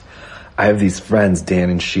I have these friends,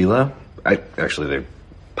 Dan and Sheila. They're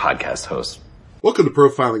podcast hosts. Welcome to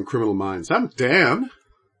Profiling Criminal Minds. I'm Dan.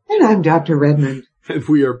 And I'm Dr. Redmond. And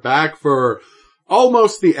we are back for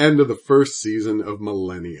almost the end of the first season of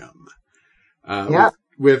Millennium.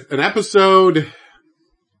 With an episode.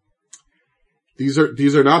 These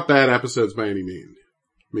are not bad episodes by any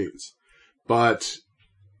means. But,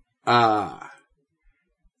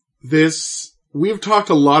 we've talked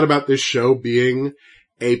a lot about this show being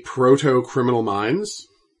a proto-Criminal Minds.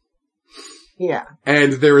 Yeah.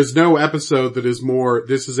 And there is no episode that is more,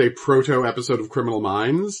 this is a proto-episode of Criminal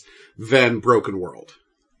Minds than Broken World.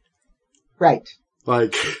 Right.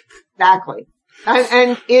 Like. Exactly.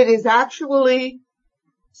 And it is actually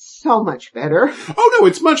so much better. Oh no,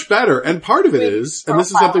 it's much better. And part of it is, and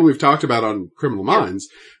this is something we've talked about on Criminal Minds,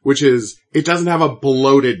 which is, it doesn't have a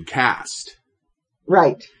bloated cast.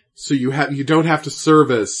 Right. So you don't have to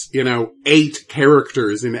service, 8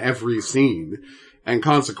 characters in every scene. And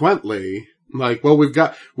consequently, we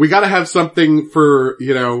gotta have something for,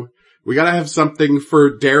 we gotta have something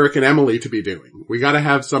for Derek and Emily to be doing. We gotta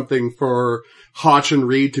have something for Hotch and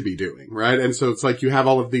Reed to be doing, right? And so it's like you have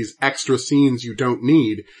all of these extra scenes you don't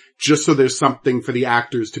need just so there's something for the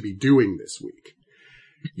actors to be doing this week.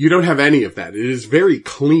 You don't have any of that. It is very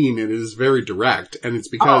clean and it is very direct, and it's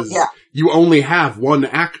because you only have one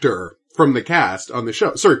actor from the cast on the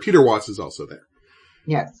show. Sorry, Peter Watts is also there.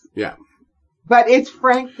 Yes. Yeah. But it's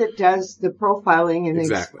Frank that does the profiling and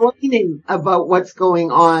explaining about what's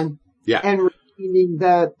going on. Yeah. And receiving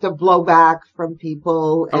the blowback from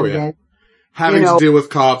people. And then, having to deal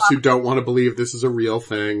with cops who don't want to believe this is a real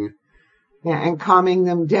thing. Yeah, and calming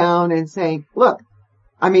them down and saying, look,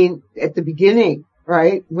 at the beginning,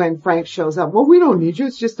 right, when Frank shows up, well, we don't need you,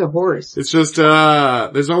 it's just a horse. It's just,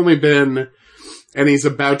 there's only been, and he's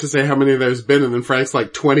about to say how many there's been, and then Frank's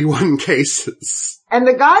like 21 cases. And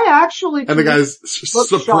the guy actually... And the guy's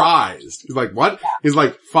surprised. Shocked. He's like, what? Yeah. He's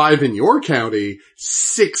like, 5 in your county,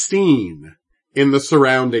 16 in the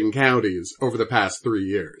surrounding counties over the past 3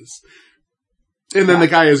 years. And then the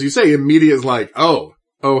guy, as you say, immediately is like, oh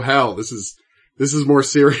hell, this is more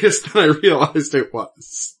serious than I realized it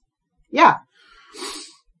was. Yeah.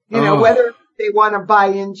 Whether they want to buy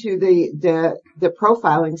into the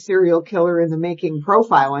profiling, serial killer in the making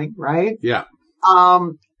profiling, right? Yeah.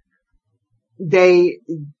 They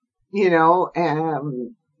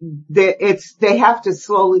have to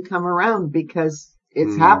slowly come around because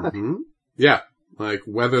it's happening. Yeah. Like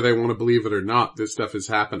whether they want to believe it or not, this stuff is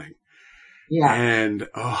happening. Yeah. And,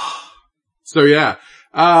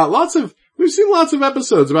 we've seen lots of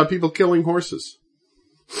episodes about people killing horses.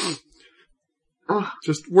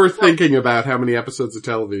 Just worth thinking about how many episodes of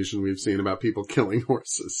television we've seen about people killing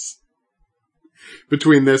horses.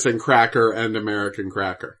 Between this and Cracker and American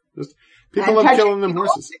Cracker. Just people love killing them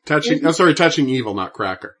horses. Touching Evil, not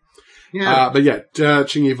Cracker. Yeah.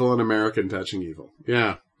 Touching Evil and American Touching Evil.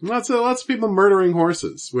 Yeah. Lots of people murdering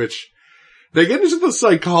horses, which they get into the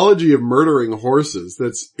psychology of murdering horses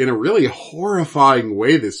that's in a really horrifying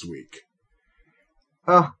way this week.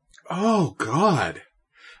 Oh God.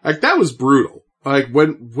 Like that was brutal. Like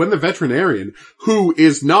when the veterinarian, who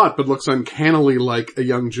is not but looks uncannily like a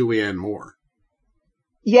young Julianne Moore.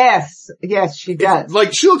 Yes, she does.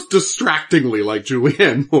 She looks distractingly like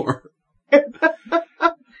Julianne Moore.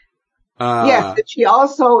 Yes, but she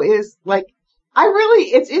also is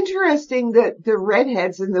it's interesting that the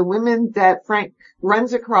redheads and the women that Frank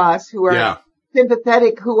runs across who are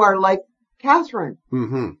sympathetic, who are like Catherine.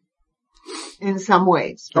 Mm-hmm. In some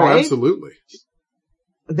ways, right? Oh, absolutely.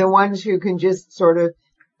 The ones who can just sort of,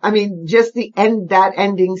 just that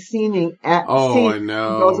ending scene I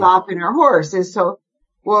know. Goes off in her horse is so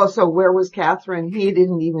where was Catherine? He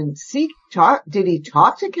didn't even did he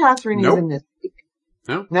talk to Catherine even this week?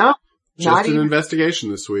 No. Just an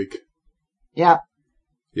investigation this week. Yeah.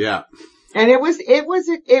 Yeah. And it was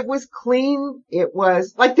clean. It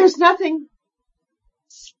was there's nothing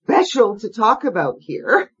special to talk about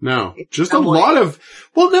here. No, just a lot of,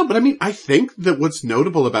 I think that what's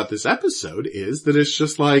notable about this episode is that it's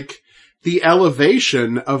just the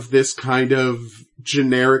elevation of this kind of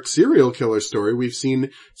generic serial killer story we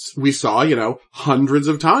saw, hundreds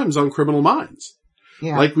of times on Criminal Minds.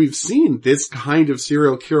 Yeah. We've seen this kind of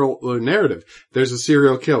serial killer narrative. There's a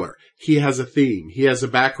serial killer. He has a theme. He has a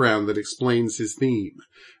background that explains his theme,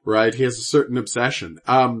 right? He has a certain obsession.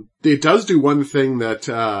 It does do one thing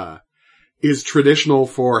that, is traditional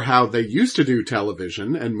for how they used to do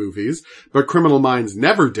television and movies, but Criminal Minds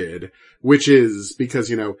never did, which is because,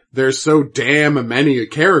 you know, there's so damn many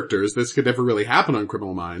characters, this could never really happen on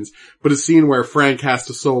Criminal Minds, but a scene where Frank has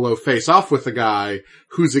to solo face off with a guy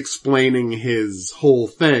who's explaining his whole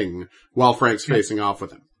thing while Frank's facing off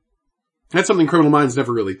with him. That's something Criminal Minds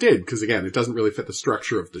never really did, because again, it doesn't really fit the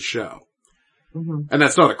structure of the show. Mm-hmm. And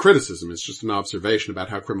that's not a criticism, it's just an observation about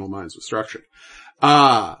how Criminal Minds was structured.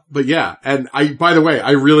 But yeah, and by the way,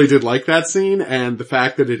 I really did like that scene, and the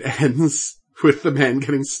fact that it ends with the man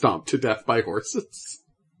getting stomped to death by horses.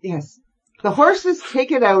 Yes. The horses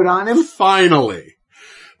take it out on him. Finally.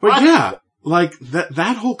 But yeah, like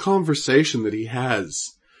that whole conversation that he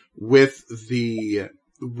has with the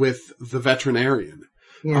veterinarian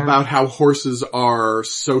about how horses are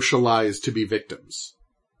socialized to be victims.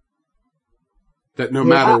 That no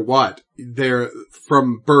matter what,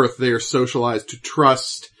 from birth, they are socialized to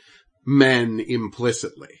trust men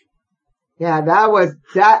implicitly. Yeah,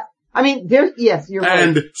 I mean, yes, you're right.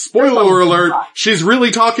 And spoiler alert, she's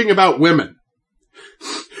really talking about women.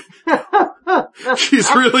 She's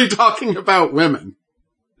really talking about women.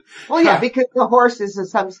 Well, yeah, because the horse is a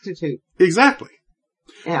substitute. Exactly.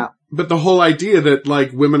 Yeah. But the whole idea that,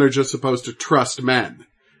 like, women are just supposed to trust men,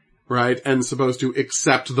 right? And supposed to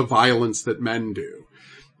accept the violence that men do,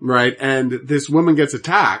 right? And this woman gets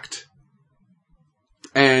attacked,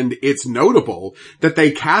 and it's notable that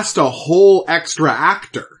they cast a whole extra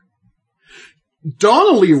actor.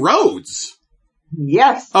 Donnelly Rhodes.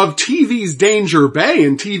 Yes. Of TV's Danger Bay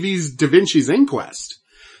and TV's Da Vinci's Inquest.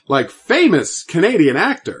 Like, famous Canadian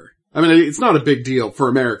actor. I mean, it's not a big deal for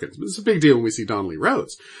Americans, but it's a big deal when we see Donnelly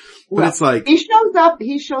Rhodes. But it's like... He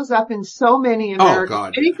shows up in so many American... Oh,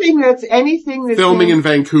 God. Anything that's filming in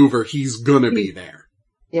Vancouver, he's gonna be there.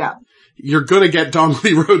 Yeah. You're gonna get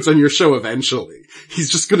Donnelly Rhodes on your show eventually. He's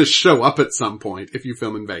just gonna show up at some point if you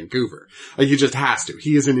film in Vancouver. Like, he just has to.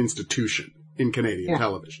 He is an institution in Canadian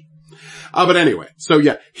television. But anyway, so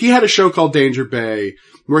yeah, he had a show called Danger Bay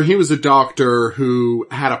where he was a doctor who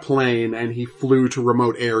had a plane and he flew to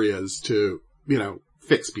remote areas to, you know,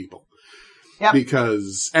 fix people. Yep.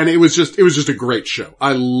 And it was just a great show.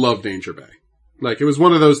 I love Danger Bay. Like, it was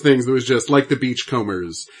one of those things that was just like the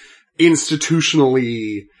Beachcombers,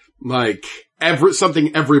 institutionally, like,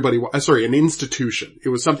 an institution. It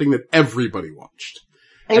was something that everybody watched.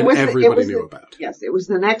 Everybody knew about. Yes, it was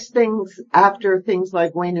the next things after things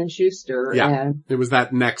like Wayne and Schuster. Yeah, and it was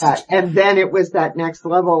that next. And then it was that next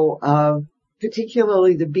level of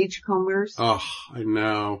particularly the Beachcombers. Oh, I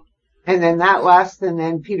know. And then and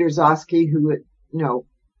then Peter Zosky, who,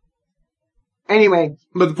 anyway.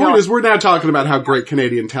 But the point is, we're now talking about how great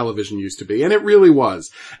Canadian television used to be, and it really was.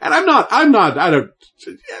 And I'm not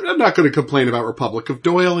going to complain about Republic of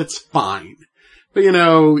Doyle. It's fine. But you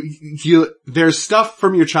know, there's stuff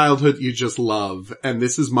from your childhood you just love, and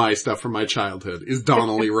this is my stuff from my childhood, is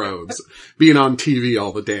Donnelly Rhodes being on TV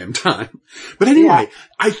all the damn time. But anyway,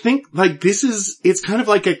 I think, like, it's kind of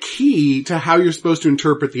like a key to how you're supposed to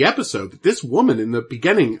interpret the episode, that this woman in the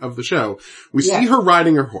beginning of the show, we see her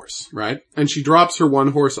riding her horse, right? And she drops her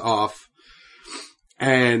one horse off,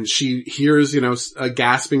 and she hears, a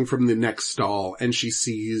gasping from the next stall, and she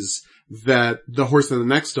sees that the horse in the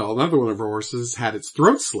next stall, another one of her horses, had its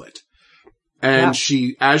throat slit. And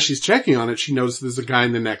as she's checking on it, she notices there's a guy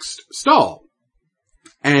in the next stall.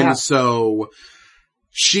 And so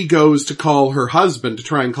she goes to call her husband to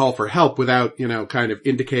try and call for help without, kind of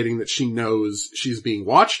indicating that she knows she's being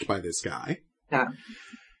watched by this guy. Yeah.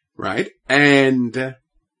 Right? And, the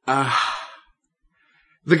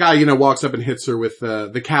guy, walks up and hits her with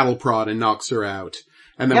the cattle prod and knocks her out.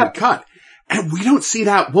 And then we cut. And we don't see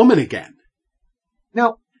that woman again.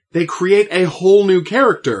 No. They create a whole new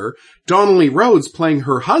character, Donnelly Rhodes playing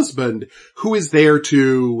her husband, who is there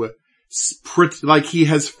to, he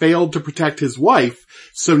has failed to protect his wife,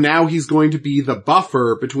 so now he's going to be the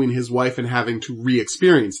buffer between his wife and having to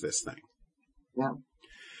re-experience this thing. Yeah.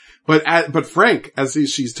 But Frank, as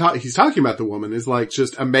he's talking about the woman, is like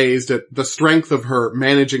just amazed at the strength of her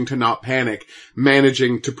managing to not panic,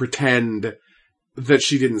 managing to pretend that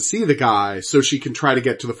she didn't see the guy so she can try to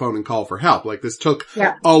get to the phone and call for help. Like, this took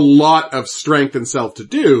a lot of strength and self to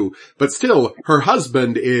do, but still, her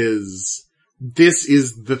husband this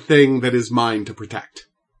is the thing that is mine to protect.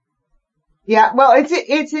 Yeah, well,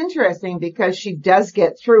 it's interesting because she does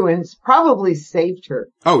get through, and it's probably saved her.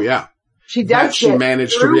 Oh yeah. She does. She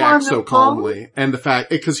managed to react so calmly, and the fact,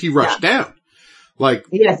 because he rushed down. Like,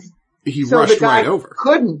 he rushed right over.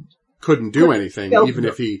 Couldn't do anything, even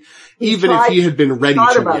if he had been ready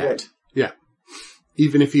to react. Yeah.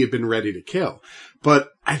 Even if he had been ready to kill. But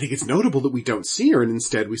I think it's notable that we don't see her and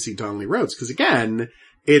instead we see Donnelly Rhodes. Cause again,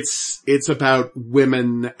 it's about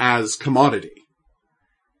women as commodity.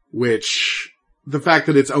 Which, the fact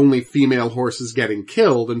that it's only female horses getting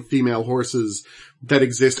killed and female horses that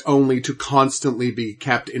exist only to constantly be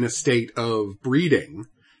kept in a state of breeding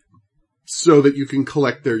so that you can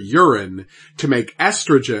collect their urine to make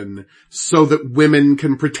estrogen so that women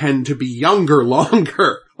can pretend to be younger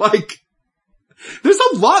longer. Like, there's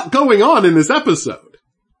a lot going on in this episode.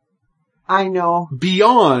 I know.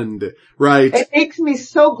 Beyond, right? It makes me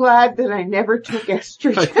so glad that I never took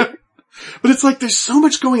estrogen. But it's like there's so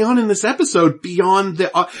much going on in this episode beyond the,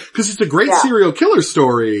 cause it's a great serial killer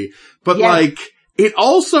story, but like, it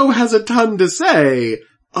also has a ton to say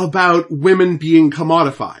about women being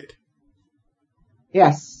commodified.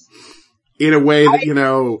 Yes. In a way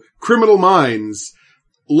that, Criminal Minds,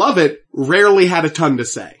 love it, rarely had a ton to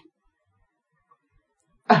say.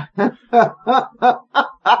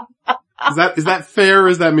 Is that fair or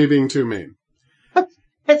is that me being too mean?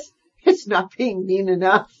 It's not being mean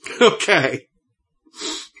enough. Okay.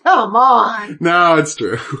 Come on. No, it's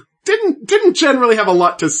true. Didn't generally have a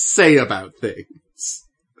lot to say about things.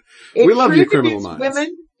 We love you, Criminal Minds.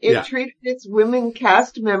 It treated its women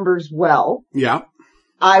cast members well. Yeah.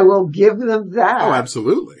 I will give them that. Oh,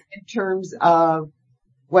 absolutely. In terms of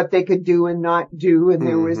what they could do and not do, and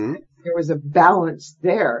there was a balance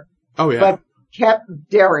there. Oh yeah. But kept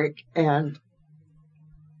Derek, and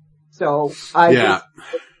so and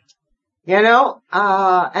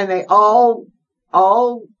they all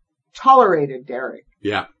tolerated Derek.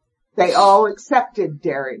 Yeah. They all accepted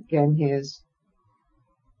Derek and his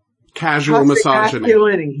casual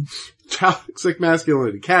misogyny. Toxic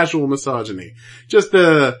masculinity, casual misogyny. Just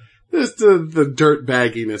the dirt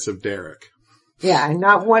bagginess of Derek. Yeah, and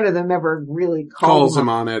not one of them ever really calls him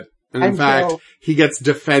on it. And in fact, he gets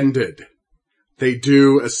defended. They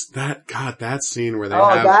do that scene where they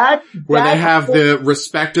have the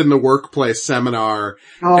respect in the workplace seminar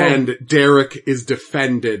and Derek is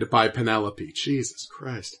defended by Penelope. Jesus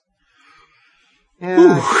Christ.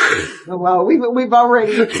 Yeah. Well, we've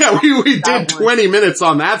already. Yeah, we did 20 minutes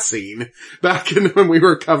on that scene back when we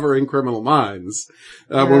were covering Criminal Minds.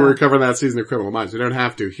 When we were covering that season of Criminal Minds. We don't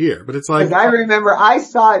have to here, but it's like. I remember I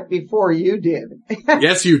saw it before you did.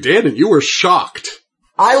 Yes, you did, and you were shocked.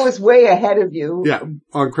 I was way ahead of you. Yeah,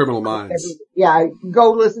 on Criminal Minds. Yeah,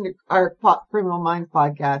 go listen to our Criminal Minds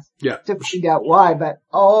podcast. Yeah. To find out why, but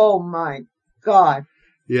oh my God.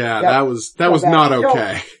 Yeah, that was not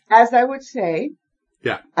okay. So, as I would say.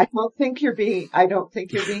 Yeah. I don't think you're being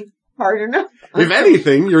hard enough. If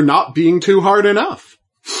anything, you're not being too hard enough.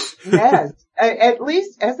 Yes. At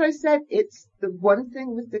least, as I said, it's the one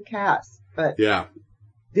thing with the cast, but. Yeah.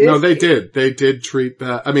 No, they did treat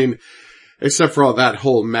that, I mean, except for all that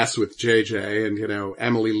whole mess with JJ and,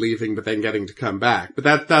 Emily leaving but then getting to come back.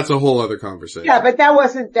 But that's a whole other conversation. Yeah, but that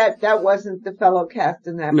wasn't the fellow cast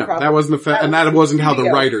in that. No, that wasn't that wasn't how the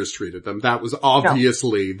writers treated them. That was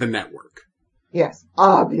obviously the network. Yes,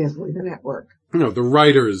 obviously the network. No, the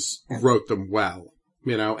writers wrote them well,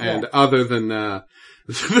 and other than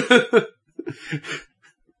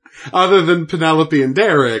other than Penelope and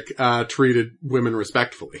Derek, treated women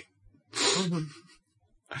respectfully. Mm-hmm.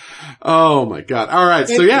 Oh my God. All right.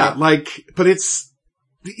 So yeah, but it's,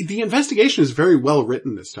 the investigation is very well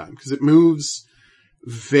written this time because it moves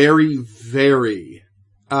very, very,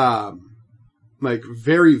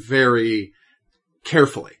 very, very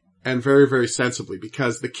carefully and very, very sensibly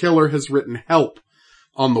because the killer has written help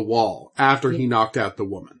on the wall after he knocked out the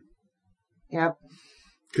woman. Yep.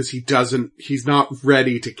 Because he's not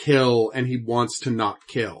ready to kill and he wants to not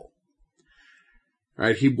kill.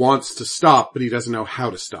 Right? He wants to stop, but he doesn't know how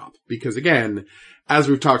to stop. Because again, as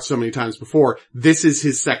we've talked so many times before, this is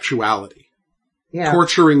his sexuality. Yeah.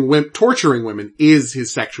 Torturing women is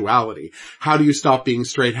his sexuality. How do you stop being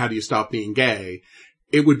straight? How do you stop being gay?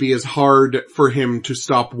 It would be as hard for him to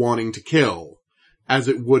stop wanting to kill as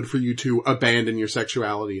it would for you to abandon your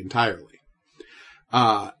sexuality entirely.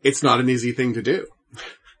 It's not an easy thing to do.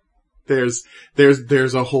 There's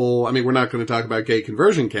a whole, I mean, we're not going to talk about gay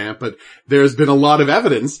conversion camp, but there's been a lot of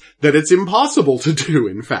evidence that it's impossible to do,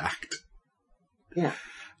 in fact. Yeah.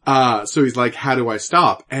 So he's like, how do I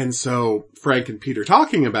stop? And so Frank and Peter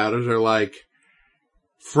talking about it are like,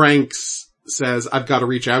 Frank says, I've got to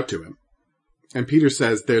reach out to him. And Peter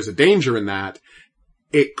says, there's a danger in that.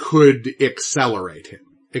 It could accelerate him.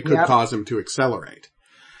 It could cause him to accelerate.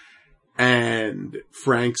 And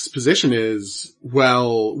Frank's position is,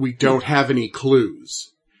 well, we don't have any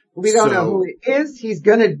clues. We don't know who it is. He's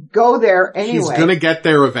gonna go there anyway. He's gonna get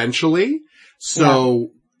there eventually. So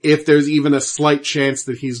if there's even a slight chance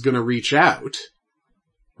that he's gonna reach out,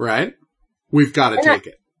 right? We've got to take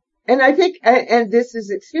it. And I think, and this is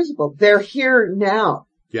excusable, they're here now.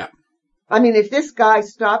 Yeah. I mean, if this guy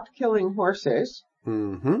stopped killing horses,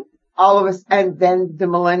 all of us, and then the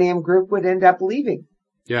Millennium group would end up leaving.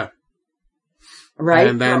 Yeah. Right?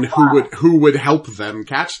 And then who would help them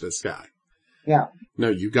catch this guy? Yeah. No,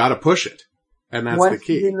 you gotta push it. And that's Once the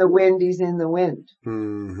key. he's in the wind, he's in the wind.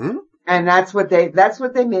 Mm-hmm. And that's what they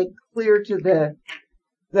make clear to the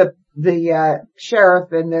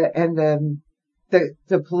sheriff and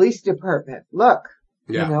the police department. Look,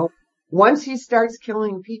 you know, once he starts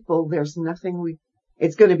killing people, there's nothing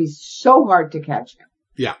it's going to be so hard to catch him.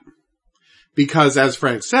 Yeah. Because as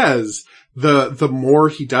Frank says, the more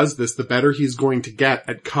he does this, the better he's going to get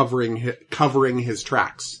at covering his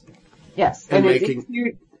tracks. Yes. And it's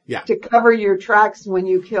easier to cover your tracks when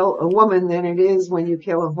you kill a woman than it is when you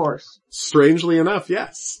kill a horse. Strangely enough,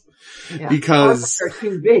 yes. Yeah. Because they're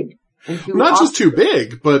too big. Not just too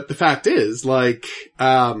big, but the fact is, like,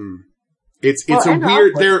 it's a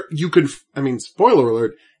weird, spoiler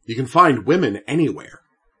alert, you can find women anywhere.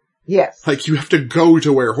 Yes. Like, you have to go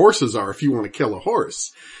to where horses are if you want to kill a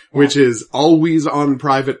horse, which is always on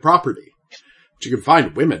private property. But you can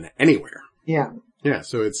find women anywhere. Yeah. Yeah,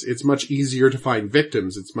 so it's much easier to find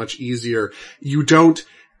victims. It's much easier.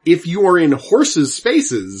 If you are in horses'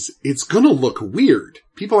 spaces, it's gonna look weird.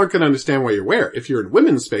 People aren't gonna understand why you're where. If you're in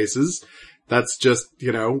women's spaces, that's just,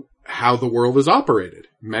 how the world is operated.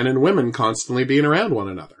 Men and women constantly being around one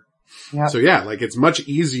another. Yep. So yeah, like it's much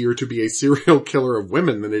easier to be a serial killer of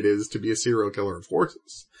women than it is to be a serial killer of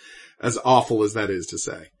horses. As awful as that is to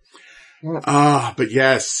say. Yep. But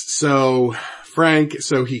yes, so Frank,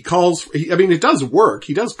 it does work.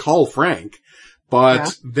 He does call Frank.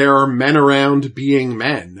 But there are men around being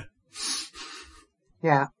men.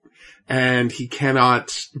 Yeah. And he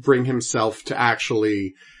cannot bring himself to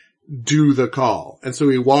actually do the call. And so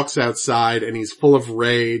he walks outside and he's full of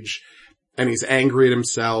rage and he's angry at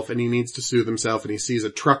himself and he needs to soothe himself and he sees a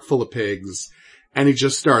truck full of pigs and he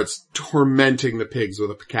just starts tormenting the pigs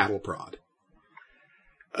with a cattle prod.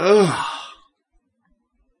 Ugh.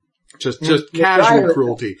 Just casual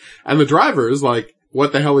cruelty. And the driver is like,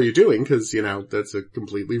 what the hell are you doing? Cause, that's a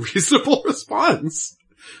completely reasonable response.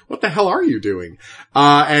 What the hell are you doing?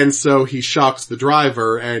 And so he shocks the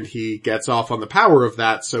driver and he gets off on the power of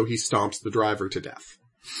that. So he stomps the driver to death.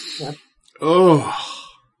 Yep. Oh.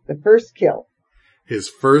 The first kill. His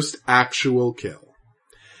first actual kill.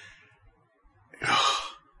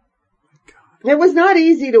 Oh, my God. It was not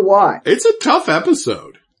easy to watch. It's a tough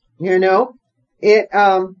episode. And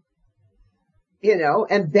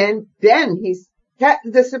then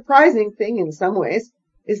the surprising thing in some ways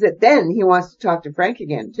is that then he wants to talk to Frank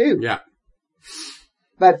again too. Yeah.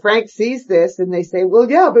 But Frank sees this and they say, well,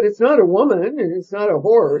 yeah, but it's not a woman and it's not a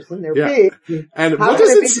horse and they're big. And what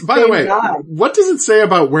does it, by the way, what does it say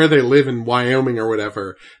about where they live in Wyoming or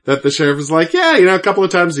whatever that the sheriff is like, a couple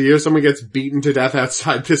of times a year someone gets beaten to death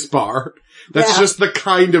outside this bar. That's just the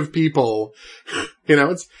kind of people,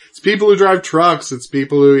 it's people who drive trucks. It's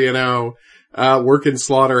people who, work in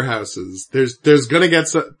slaughterhouses.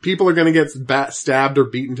 People are gonna get stabbed or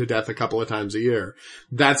beaten to death a couple of times a year.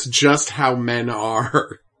 That's just how men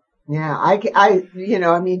are. Yeah,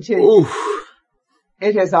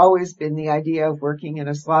 it has always been the idea of working in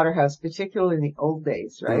a slaughterhouse, particularly in the old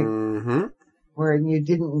days, right? Mm-hmm. Where you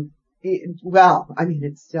didn't, it's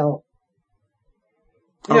still,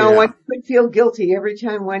 one could feel guilty every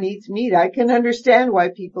time one eats meat. I can understand why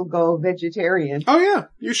people go vegetarian. Oh yeah,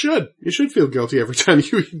 you should. You should feel guilty every time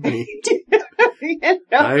you eat meat.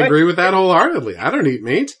 I agree with that wholeheartedly. I don't eat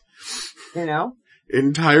meat.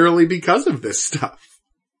 Entirely because of this stuff.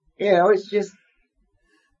 It's just,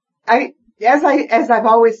 as I've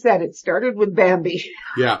always said, it started with Bambi.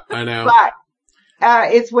 Yeah, I know. But,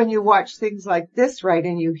 it's when you watch things like this, right,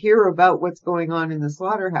 and you hear about what's going on in the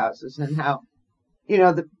slaughterhouses and how,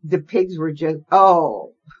 the pigs were just, But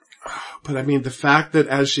the fact that,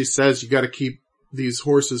 as she says, you gotta keep these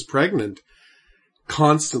horses pregnant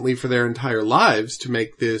constantly for their entire lives to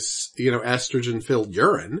make this, estrogen-filled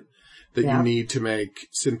urine that you need to make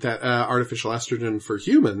artificial estrogen for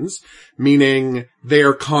humans, meaning they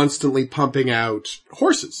are constantly pumping out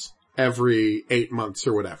horses every 8 months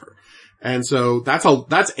or whatever. And so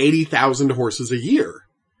that's 80,000 horses a year.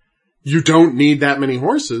 You don't need that many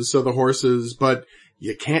horses, but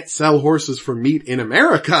you can't sell horses for meat in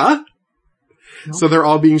America. Nope. So they're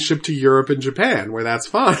all being shipped to Europe and Japan, where that's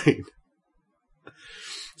fine.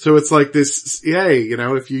 So it's like this,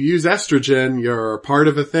 if you use estrogen, you're part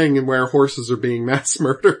of a thing where horses are being mass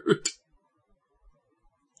murdered.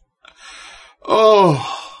 Oh,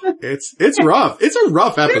 it's rough. It's a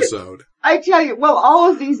rough episode. I tell you, well,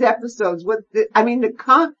 all of these episodes,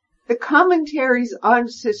 the commentaries on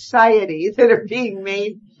society that are being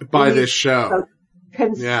made by this show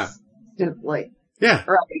consistently. Yeah.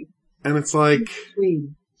 Right. And it's like,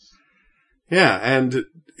 yeah, and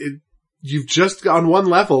you've just, on one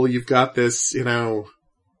level, you've got this, you know,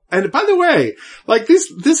 and by the way, like this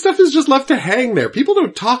stuff is just left to hang there. People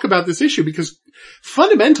don't talk about this issue because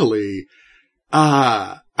fundamentally,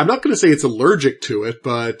 I'm not going to say it's allergic to it,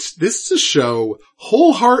 but this is a show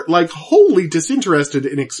wholly disinterested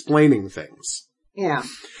in explaining things. Yeah.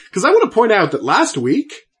 Because I want to point out that last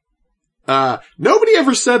week, nobody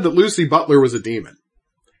ever said that Lucy Butler was a demon.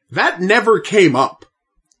 That never came up.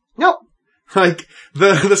 Nope. Like,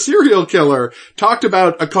 the serial killer talked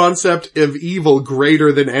about a concept of evil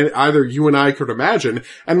greater than either you and I could imagine,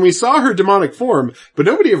 and we saw her demonic form, but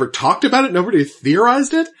nobody ever talked about it, nobody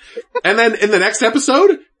theorized it. And then in the next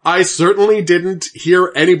episode, I certainly didn't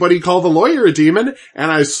hear anybody call the lawyer a demon,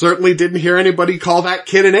 and I certainly didn't hear anybody call that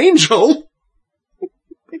kid an angel.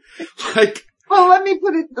 Like, well, let me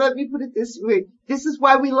put it this way. This is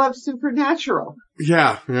why we love Supernatural.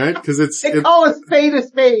 Yeah, right? Cause they call a spade a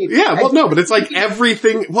spade. Yeah, well no, but it's like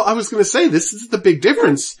everything, well I was gonna say, this is the big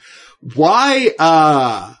difference. Why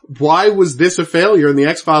was this a failure and the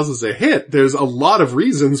X-Files is a hit? There's a lot of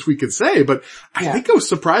reasons we could say, but I think a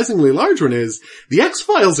surprisingly large one is the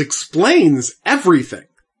X-Files explains everything.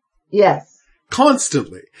 Yes.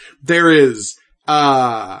 Constantly. There is,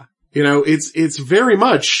 you know, it's very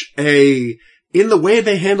much in the way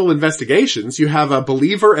they handle investigations, you have a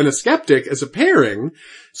believer and a skeptic as a pairing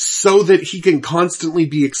so that he can constantly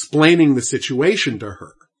be explaining the situation to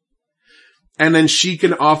her. And then she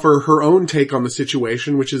can offer her own take on the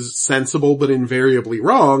situation, which is sensible but invariably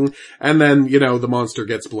wrong. And then, you know, the monster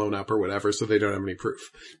gets blown up or whatever, so they don't have any proof.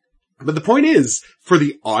 But the point is, for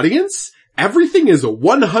the audience, everything is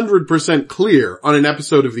 100% clear on an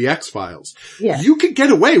episode of The X-Files. Yes. You could get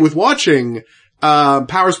away with watching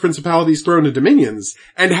Powers, Principalities, Throne, and Dominions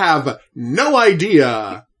and have no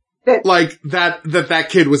idea that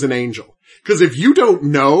kid was an angel. Cause if you don't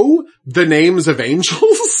know the names of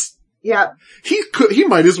angels, he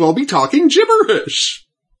might as well be talking gibberish.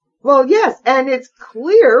 Well, yes, and it's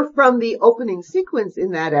clear from the opening sequence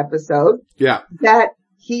in that episode that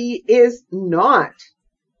he is not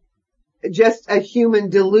just a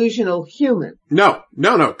delusional human. No,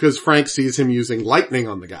 cause Frank sees him using lightning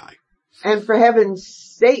on the guy. And for heaven's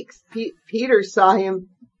sakes, Peter saw him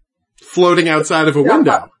floating outside of a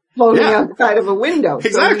window. Outside of a window.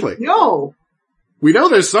 Exactly. So we know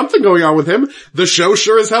there's something going on with him. The show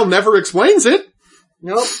sure as hell never explains it.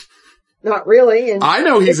 Nope. Not really. And I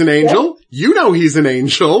know he's an angel. You know he's an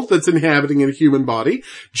angel that's inhabiting a human body.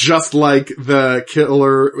 Just like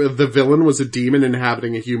the villain was a demon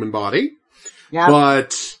inhabiting a human body. Yeah.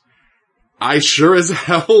 But I sure as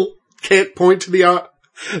hell can't point to the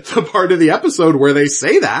part of the episode where they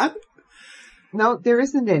say that. No, there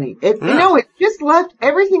isn't any. You know, it's just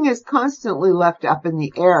everything is constantly left up in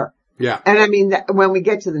the air. Yeah. And I mean, when we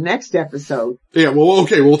get to the next episode. Yeah, well,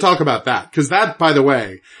 okay, we'll talk about that. Cause that, by the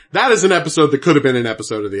way, that is an episode that could have been an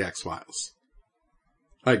episode of the X-Files.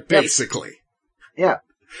 Like, basically. Yeah.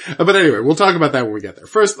 But anyway, we'll talk about that when we get there.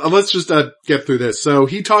 First, let's just get through this. So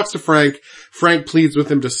he talks to Frank. Frank pleads with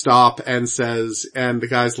him to stop and the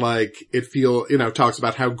guy's like, talks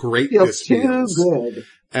about how great this feels. Too good.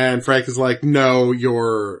 And Frank is like, no,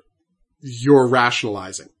 you're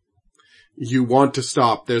rationalizing. You want to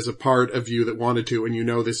stop. There's a part of you that wanted to, and you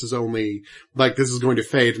know this is only, this is going to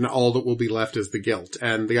fade, and all that will be left is the guilt.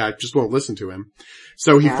 And the guy just won't listen to him.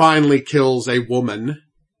 So he finally kills a woman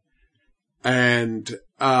and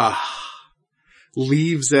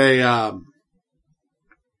leaves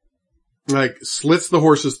slits the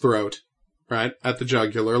horse's throat, right, at the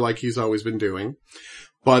jugular, like he's always been doing.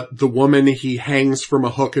 But the woman he hangs from a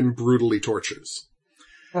hook and brutally tortures.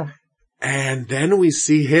 And then we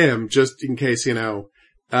see him, just in case,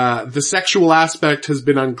 the sexual aspect has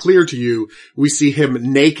been unclear to you, we see him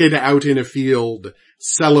naked out in a field,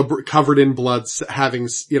 covered in blood,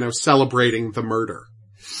 celebrating the murder.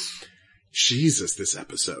 Jesus, this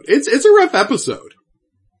episode. It's a rough episode.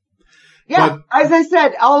 Yeah, as I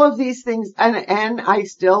said, all of these things, and I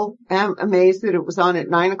still am amazed that it was on at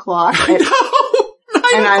 9 o'clock. I know!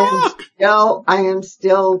 9 o'clock! I am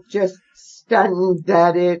still just stunned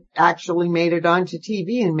that it actually made it onto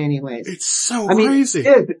TV in many ways. It's so crazy.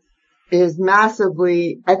 It is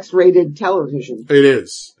massively X-rated television. It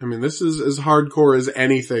is. I mean, this is as hardcore as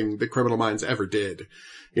anything that Criminal Minds ever did,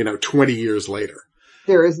 20 years later.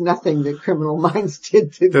 there is nothing that Criminal Minds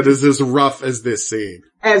did that is as rough as this scene.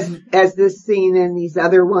 As this scene and these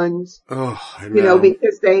other ones. Oh, I know. You know,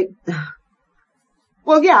 because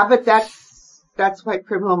well, yeah, but that's why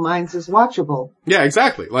Criminal Minds is watchable. Yeah,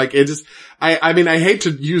 exactly. Like, it just, I mean, I hate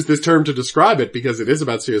to use this term to describe it because it is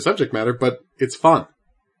about serious subject matter, but it's fun.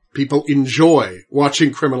 People enjoy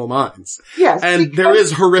watching Criminal Minds. Yes. And there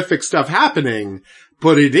is horrific stuff happening,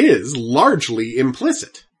 but it is largely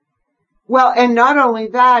implicit. Well, and not only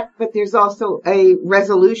that, but there's also a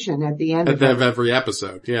resolution at the end of every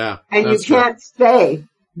episode. Yeah. And you can't say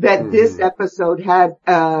that this episode had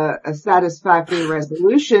a satisfactory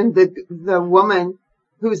resolution. The woman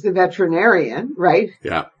who's the veterinarian, right?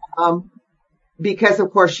 Yeah. Because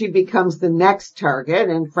of course she becomes the next target,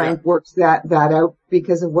 and Frank works that out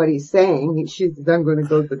because of what he's saying. She's then going to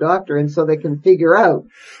go to the doctor, and so they can figure out.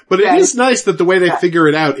 But it is nice that the way they figure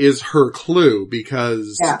it out is her clue,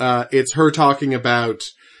 because it's her talking about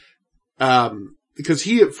because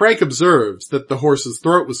Frank observes that the horse's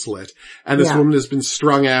throat was slit, and this woman has been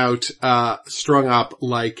strung up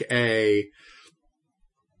like a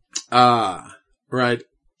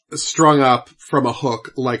strung up from a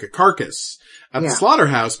hook like a carcass at the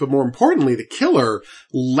slaughterhouse. But more importantly, the killer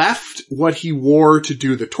left what he wore to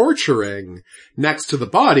do the torturing next to the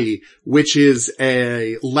body, which is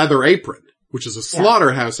a leather apron, which is a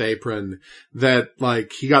slaughterhouse apron that,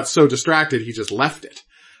 like, he got so distracted he just left it.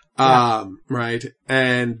 Right.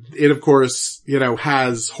 And it, of course, you know,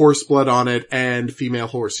 has horse blood on it and female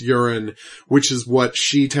horse urine, which is what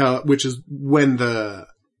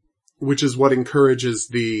encourages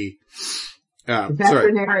the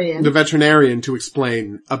veterinarian to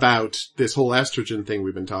explain about this whole estrogen thing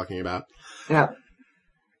we've been talking about. Yeah.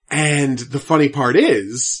 And the funny part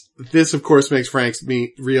is, this of course makes Frank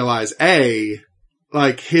realize,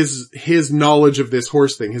 like his knowledge of this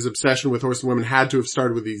horse thing, his obsession with horse and women had to have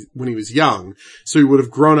started when he was young. So he would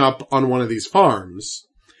have grown up on one of these farms.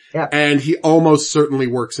 Yeah. And he almost certainly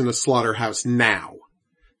works in a slaughterhouse now,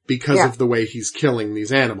 because of the way he's killing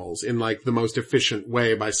these animals in, like, the most efficient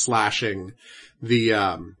way by slashing the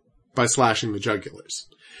jugulars.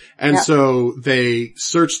 And so they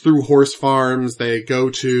search through horse farms. They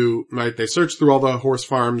search through all the horse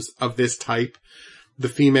farms of this type, the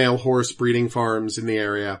female horse breeding farms in the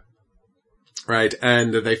area. Right.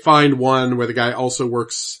 And they find one where the guy also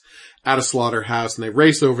works at a slaughterhouse, and they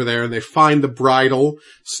race over there and they find the bridle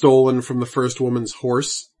stolen from the first woman's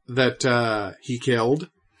horse that, he killed.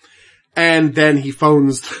 And then he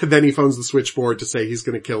phones the switchboard to say he's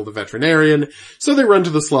going to kill the veterinarian. So they run to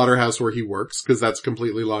the slaughterhouse where he works, because that's a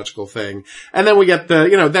completely logical thing. And then we get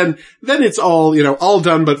then it's all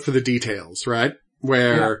done but for the details, right?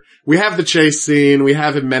 Where we have the chase scene, we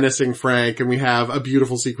have him menacing Frank, and we have a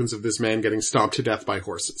beautiful sequence of this man getting stomped to death by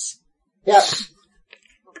horses. Yep.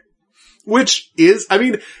 Which is, I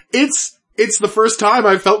mean, it's the first time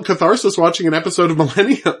I felt catharsis watching an episode of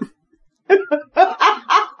Millennium.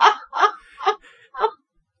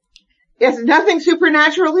 Yes, nothing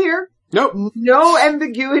supernatural here. Nope. No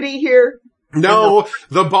ambiguity here. No,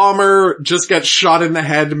 the bomber just gets shot in the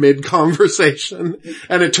head mid-conversation,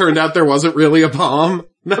 and it turned out there wasn't really a bomb.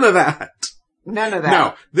 None of that. None of that.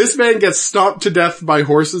 No, this man gets stomped to death by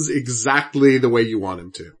horses exactly the way you want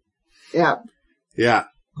him to. Yeah. Yeah.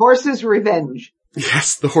 Horses' revenge.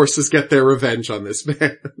 Yes, the horses get their revenge on this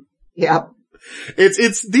man. Yeah.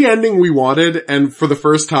 It's the ending we wanted, and for the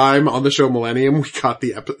first time on the show Millennium, we got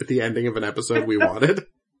the ending of an episode we wanted.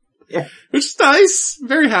 Yeah. Which is nice.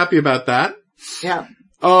 Very happy about that. Yeah.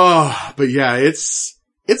 Oh, but yeah, it's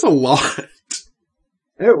a lot.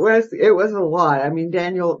 It was a lot. I mean,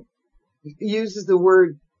 Daniel uses the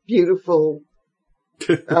word beautiful,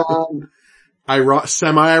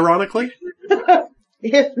 semi-ironically?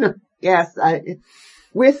 Yes,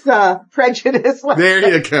 with prejudice.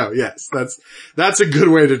 There you go. Yes, that's a good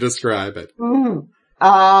way to describe it.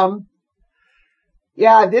 Mm-hmm.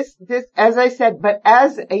 Yeah, this, as I said, but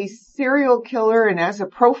as a serial killer and as a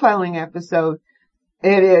profiling episode,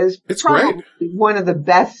 it's probably great. One of the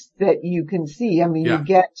best that you can see. I mean, you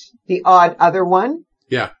get the odd other one.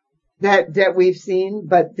 Yeah. That we've seen,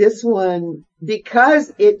 but this one,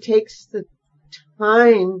 because it takes the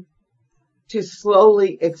time to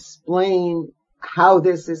slowly explain how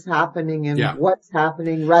this is happening and what's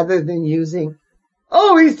happening, rather than using,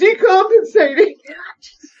 he's decompensating.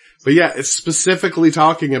 But yeah, it's specifically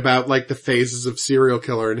talking about, like, the phases of serial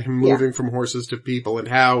killer and him moving from horses to people, and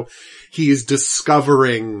how he's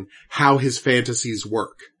discovering how his fantasies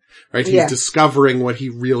work, right? He's discovering what he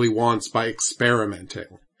really wants by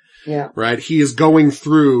experimenting. Yeah. Right? He is going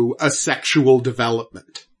through a sexual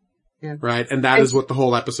development. Yeah. Right? And that is what the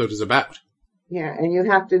whole episode is about. Yeah, and you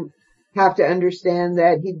have to understand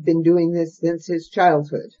that he'd been doing this since his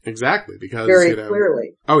childhood. Exactly, because very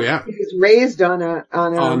clearly. Oh yeah, he was raised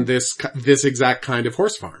on this exact kind of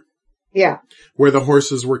horse farm. Yeah, where the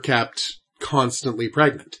horses were kept constantly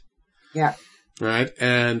pregnant. Yeah. Right?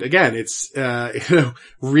 And again, it's,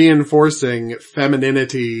 reinforcing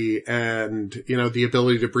femininity and, the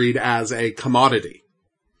ability to breed as a commodity.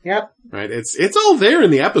 Yep. Right? It's all there in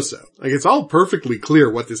the episode. Like, it's all perfectly clear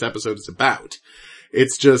what this episode is about.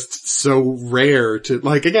 It's just so rare to,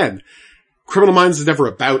 like, again, Criminal Minds is never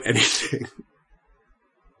about anything.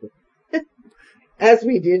 As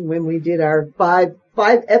we did when we did our five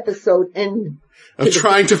episode end. Of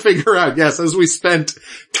trying to figure out, yes, as we spent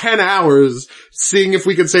 10 hours seeing if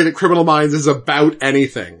we could say that Criminal Minds is about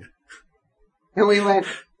anything. And we went,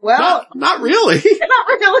 well. Not really. Not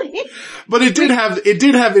really. But it did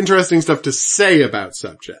have interesting stuff to say about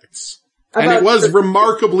subjects. And it was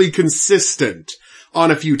remarkably consistent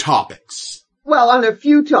on a few topics. Well, on a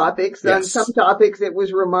few topics. Yes. On some topics it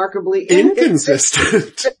was remarkably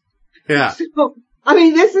inconsistent. Yeah. So, as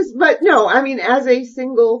a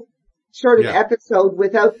single sort of episode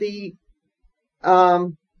without the,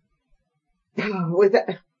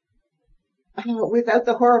 without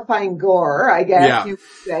the horrifying gore, I guess you could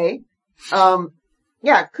say.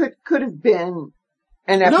 Could have been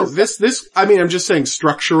an episode. No, I'm just saying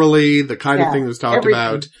structurally, the kind of thing that was talked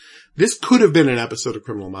about. This could have been an episode of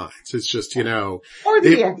Criminal Minds. It's just, Or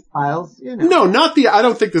the X-Files, No, I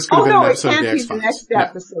don't think this could have been an episode of the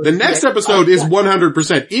X-Files. The next episode is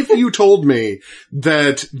 100%. If you told me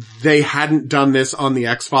that they hadn't done this on the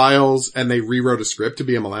X-Files and they rewrote a script to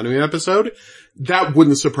be a Millennium episode, that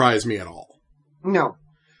wouldn't surprise me at all. No.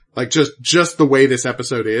 Like, just the way this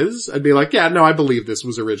episode is, I'd be like, yeah, no, I believe this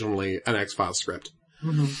was originally an X-Files script.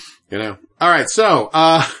 Mm-hmm. Alright, so,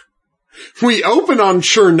 we open on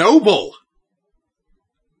Chernobyl,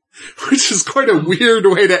 which is quite a weird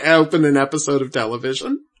way to open an episode of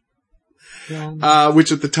television. Yeah.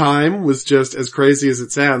 Which at the time was just as crazy as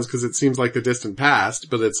it sounds because it seems like the distant past,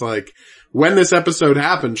 but it's like, when this episode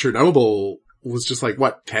happened, Chernobyl was just like,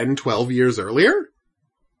 10, 12 years earlier?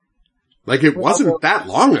 Like, it wasn't that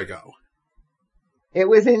long ago. It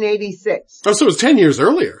was in 86. Oh, so it was 10 years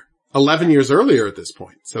earlier. 11 years earlier at this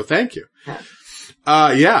point. So thank you.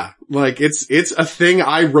 Like, it's a thing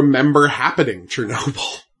I remember happening,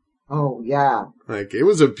 Chernobyl. Oh, yeah. Like, it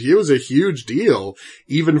was a huge deal,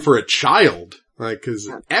 even for a child. Like, cause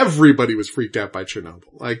everybody was freaked out by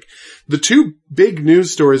Chernobyl. Like, the two big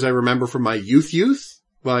news stories I remember from my youth,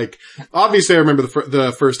 like, obviously I remember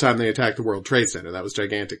the first time they attacked the World Trade Center. That was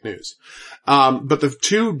gigantic news. But the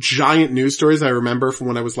two giant news stories I remember from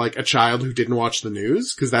when I was like a child who didn't watch the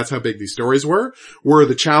news, cause that's how big these stories were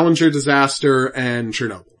the Challenger disaster and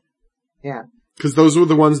Chernobyl. Yeah. Cause those were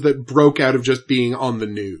the ones that broke out of just being on the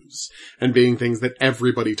news and being things that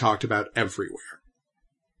everybody talked about everywhere.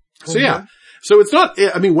 So yeah. So it's not,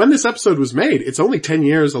 when this episode was made, it's only 10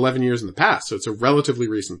 years, 11 years in the past. So it's a relatively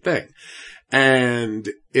recent thing. And,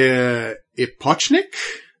 Ipochnik,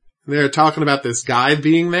 they're talking about this guy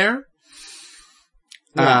being there.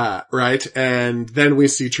 Yeah. Right. And then we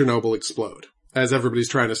see Chernobyl explode. As everybody's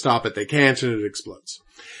trying to stop it, they can't, and it explodes.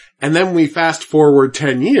 And then we fast forward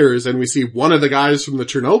 10 years and we see one of the guys from the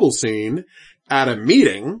Chernobyl scene at a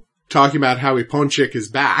meeting talking about how Ipochnik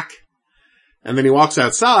is back. And then he walks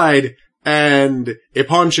outside and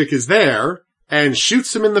Ipochnik is there and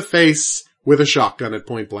shoots him in the face with a shotgun at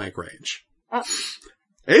point blank range.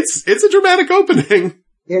 It's a dramatic opening.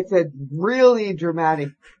 It's a really dramatic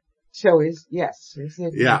show. Yes.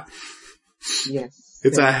 Yeah. Yes.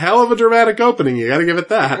 It's a hell of a dramatic opening. You gotta give it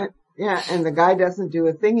that. Yeah, and the guy doesn't do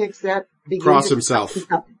a thing except cross himself.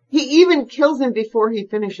 He even kills him before he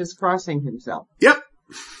finishes crossing himself. Yep.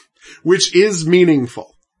 Which is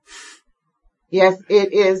meaningful. Yes,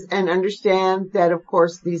 it is. And understand that, of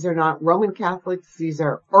course, these are not Roman Catholics. These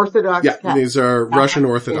are Orthodox Catholics. These are Russian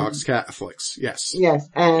Orthodox Catholics. Yes. Yes,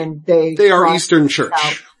 and they are Eastern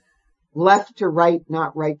Church. Left to right,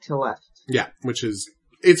 not right to left. Yeah,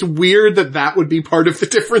 it's weird that would be part of the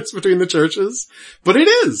difference between the churches, but it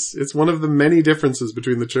is. It's one of the many differences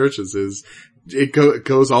between the churches is it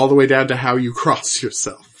goes all the way down to how you cross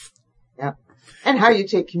yourself. Yep. And how you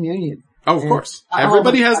take communion. Oh, of course.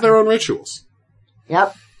 Everybody has their own rituals.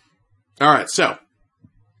 Yep. Alright, so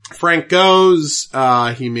Frank goes,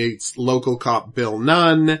 he meets local cop Bill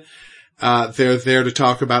Nunn. They're there to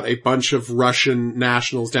talk about a bunch of Russian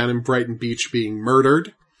nationals down in Brighton Beach being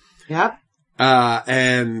murdered. Yep. But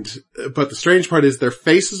the strange part is their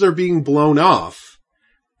faces are being blown off,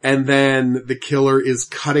 and then the killer is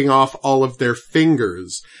cutting off all of their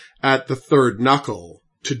fingers at the third knuckle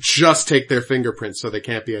to just take their fingerprints so they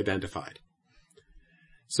can't be identified.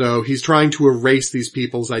 So he's trying to erase these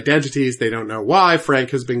people's identities. They don't know why.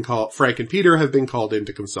 Frank and Peter have been called in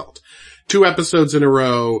to consult. 2 episodes in a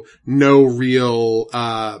row, no real,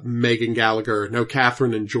 Megan Gallagher, no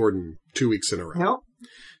Catherine and Jordan 2 weeks in a row. Nope.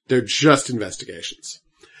 They're just investigations.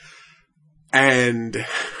 And,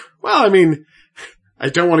 well, I mean, I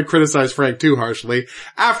don't want to criticize Frank too harshly.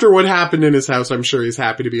 After what happened in his house, I'm sure he's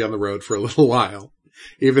happy to be on the road for a little while.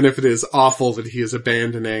 Even if it is awful that he is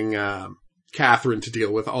abandoning, Catherine to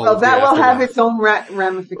deal with all of the that will aftermath. have its own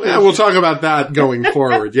ramifications. Yeah, we'll talk about that going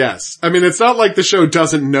forward, yes. I mean, it's not like the show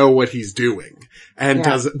doesn't know what he's doing and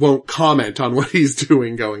won't comment on what he's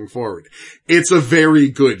doing going forward. It's a very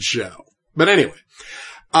good show. But anyway,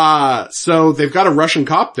 so they've got a Russian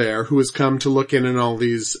cop there who has come to look in on all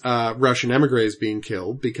these, Russian emigres being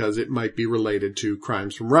killed because it might be related to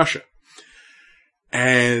crimes from Russia.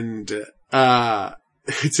 And,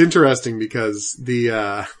 it's interesting because they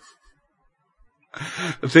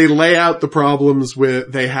lay out the problems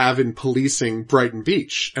they have in policing Brighton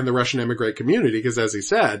Beach and the Russian emigre community, because as he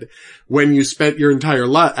said, when you spent your entire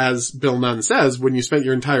as Bill Nunn says, when you spent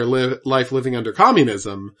your entire life living under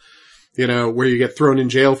communism, you know, where you get thrown in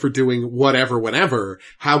jail for doing whatever, whenever,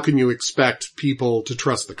 how can you expect people to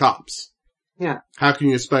trust the cops? Yeah. How can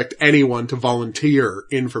you expect anyone to volunteer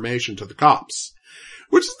information to the cops?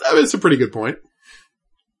 Which is, I mean, it's a pretty good point.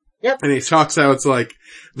 Yep. And he talks how it's like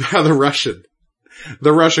how the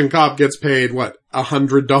Russian cop gets paid, what,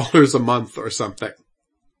 $100 a month or something.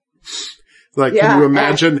 Like, can you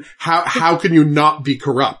imagine how can you not be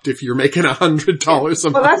corrupt if you're making $100 a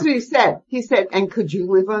month? Well, that's what he said. He said, and could you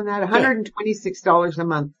live on that? $126 a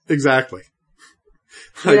month. Exactly.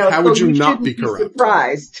 Like, how would you not be corrupt?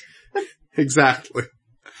 Surprised. Exactly.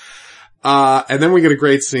 And then we get a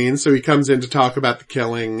great scene. So he comes in to talk about the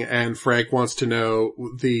killing, and Frank wants to know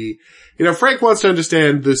Frank wants to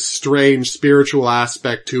understand this strange spiritual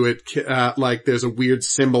aspect to it. Like there's a weird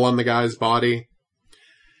symbol on the guy's body.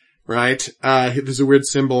 Right? There's a weird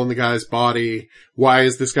symbol on the guy's body. Why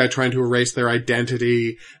is this guy trying to erase their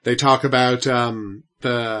identity? They talk about,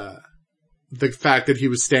 the fact that he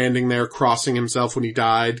was standing there crossing himself when he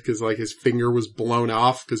died because like his finger was blown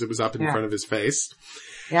off because it was up in front of his face.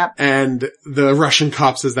 Yep. And the Russian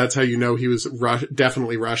cop says that's how you know he was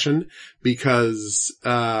definitely Russian, because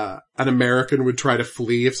an American would try to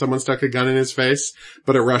flee if someone stuck a gun in his face,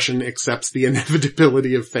 but a Russian accepts the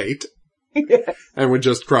inevitability of fate. Yes. And would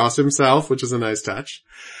just cross himself, which is a nice touch.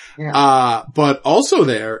 Yeah. But also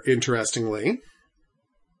there, interestingly,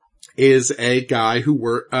 is a guy who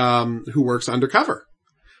works undercover.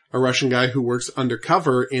 A Russian guy who works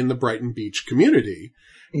undercover in the Brighton Beach community.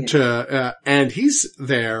 Yeah. And he's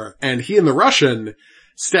there, and he and the Russian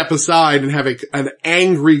step aside and have an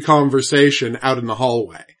angry conversation out in the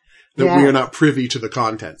hallway that we are not privy to the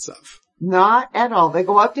contents of. Not at all. They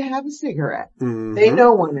go out to have a cigarette. Mm-hmm. They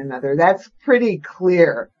know one another. That's pretty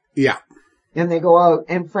clear. Yeah. And they go out,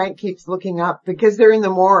 and Frank keeps looking up because they're in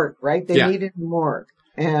the morgue, right? They meet in the morgue.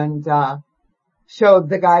 And, so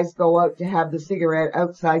the guys go out to have the cigarette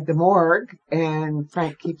outside the morgue, and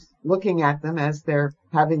Frank keeps looking at them as they're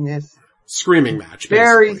having this screaming match,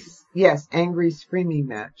 basically. Angry screaming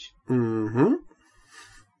match. Mm-hmm.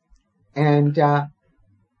 And,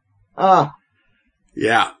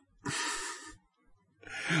 yeah.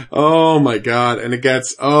 Oh my God. And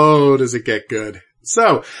does it get good?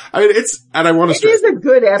 So, I mean, it is a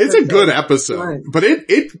good episode. It's a good episode, right. But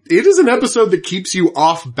it is an episode that keeps you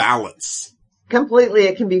off balance. Completely.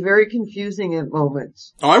 It can be very confusing at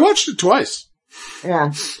moments. Oh, I watched it twice.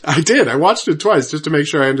 Yeah. I did. I watched it twice just to make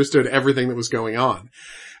sure I understood everything that was going on.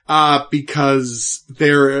 Because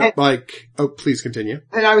please continue.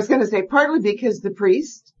 And I was going to say partly because the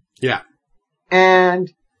priest. Yeah. And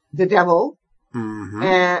the devil.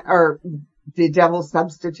 Mm-hmm. Or the devil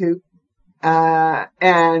substitute.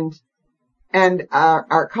 And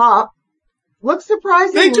our cop look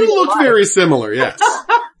surprisingly. They do look very similar, yes.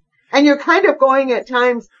 And you're kind of going at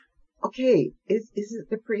times, okay, is it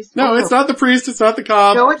the priest? No, it's not the priest, it's not the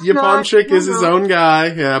cop. No, it's Yaponchik is his own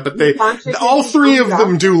guy, yeah, but all three of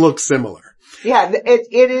them do look similar. Yeah,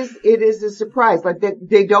 it is a surprise. Like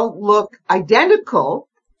they don't look identical.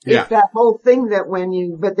 Yeah. It's that whole thing that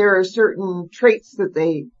but there are certain traits that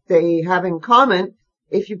they have in common.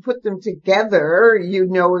 If you put them together, you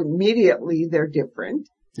know immediately they're different.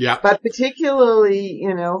 Yeah. But particularly,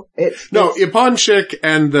 Yaponchik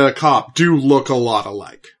and the cop do look a lot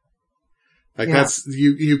alike. Like that's,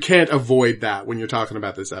 you can't avoid that when you're talking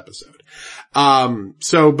about this episode.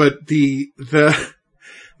 But the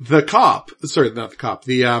the cop, sorry, not the cop,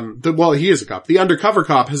 well, he is a cop. The undercover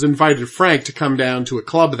cop has invited Frank to come down to a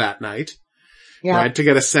club that night. Yeah. Right, to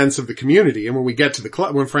get a sense of the community. And when we get to the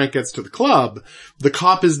club, when Frank gets to the club, the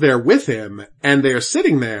cop is there with him, and they're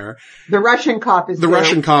sitting there. The Russian cop is there. The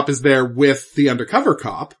Russian cop is there with the undercover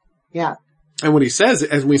cop. Yeah. And what he says,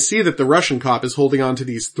 as we see that the Russian cop is holding on to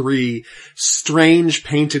these 3 strange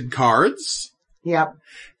painted cards. Yep.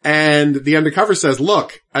 And the undercover says,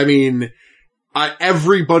 look, I mean,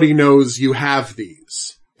 everybody knows you have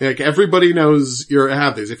these. Like, everybody knows you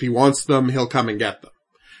have these. If he wants them, he'll come and get them.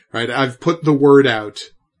 Right? I've put the word out.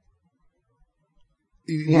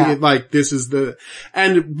 Yeah. Like, this is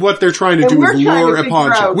and what they're trying to do is lure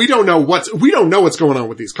upon you. We don't know what's going on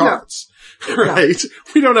with these cards. No. Right? No.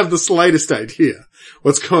 We don't have the slightest idea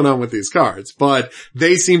what's going on with these cards, but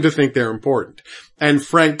they seem to think they're important. And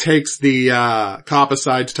Frank takes the, cop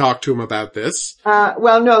aside to talk to him about this.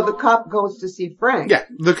 Well, no, the cop goes to see Frank. Yeah,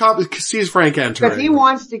 the cop sees Frank entering. Because he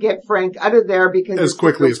wants to get Frank out of there because as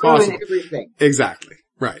quickly as possible. Everything. Exactly.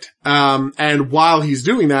 Right. And while he's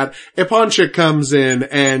doing that, Iponchik comes in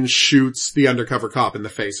and shoots the undercover cop in the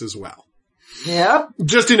face as well. Yep.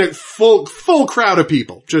 Just in a full crowd of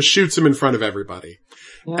people. Just shoots him in front of everybody.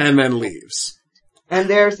 Yep. And then leaves. And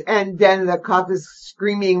then the cop is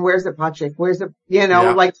screaming, where's Iponchik?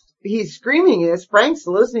 Like he's screaming this. Frank's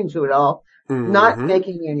listening to it all, not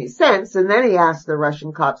making any sense. And then he asks the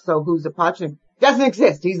Russian cop, so who's Iponchik? Doesn't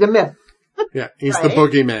exist. He's a myth. Yeah. He's right? The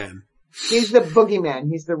boogeyman. He's the boogeyman.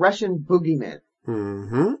 He's the Russian boogeyman.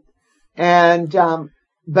 Mm-hmm. And,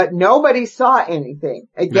 but nobody saw anything.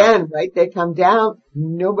 Again, right? They come down.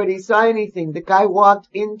 Nobody saw anything. The guy walked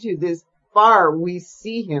into this bar. We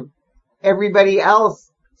see him. Everybody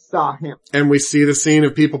else saw him. And we see the scene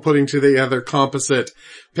of people putting together composite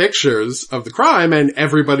pictures of the crime, and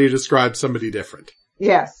everybody describes somebody different.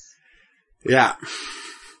 Yes. Yeah.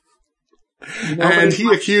 And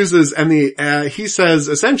he accuses, and he says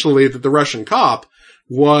essentially that the Russian cop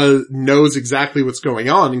knows exactly what's going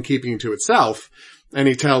on and keeping it to itself. And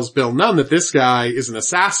he tells Bill Nunn that this guy is an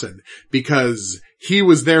assassin because he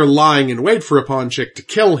was there lying in wait for Iponchik to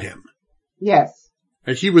kill him. Yes.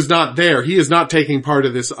 And he was not there. He is not taking part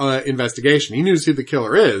of this investigation. He knows who the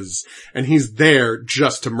killer is, and he's there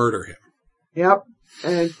just to murder him. Yep.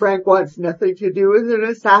 And Frank wants nothing to do with an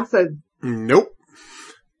assassin. Nope.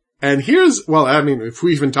 And if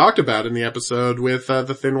we even talked about in the episode with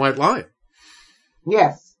the Thin White Line.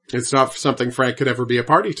 Yes. It's not something Frank could ever be a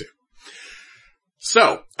party to.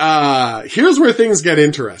 So, here's where things get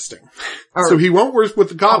interesting. So he won't work with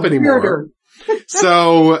the cop anymore.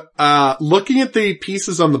 So, looking at the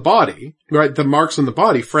pieces on the body, right, the marks on the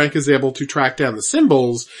body, Frank is able to track down the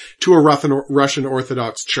symbols to a Russian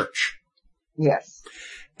Orthodox church. Yes.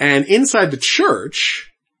 And inside the church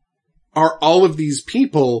are all of these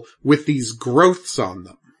people with these growths on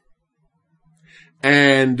them.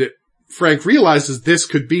 And Frank realizes this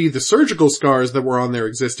could be the surgical scars that were on their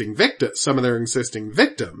existing some of their existing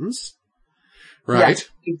victims. Right? Yes.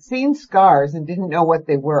 He'd seen scars and didn't know what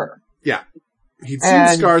they were. Yeah. He'd seen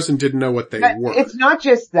scars and didn't know what they were. It's not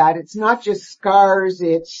just that. It's not just scars.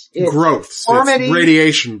 It's growths. It's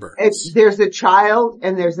radiation burns. There's a child,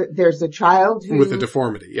 and there's a child who with a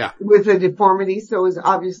deformity. Yeah. With a deformity, so is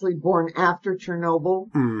obviously born after Chernobyl.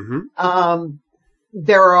 Mm-hmm.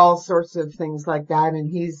 There are all sorts of things like that, and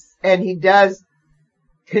he does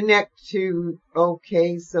connect to,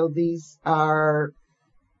 okay, so these are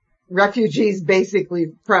refugees basically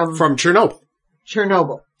from Chernobyl.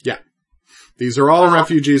 Chernobyl. Yeah. These are all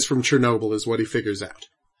refugees from Chernobyl is what he figures out.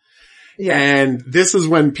 Yeah. And this is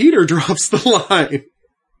when Peter drops the line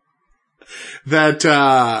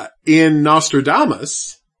that, in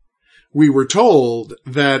Nostradamus, we were told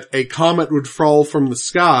that a comet would fall from the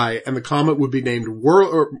sky and the comet would be named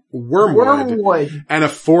Wormwood. And a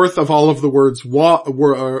fourth of all of the world's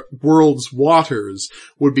waters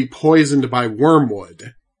would be poisoned by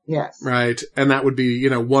wormwood. Yes. Right? And that would be,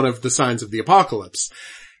 one of the signs of the apocalypse.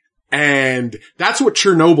 And that's what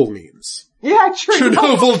Chernobyl means. Yeah,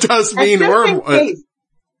 Chernobyl does mean wormwood.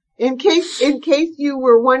 In case you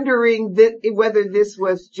were wondering whether this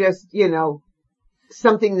was just,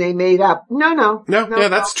 something they made up. No. Yeah,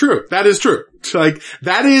 that's true. That is true. Like,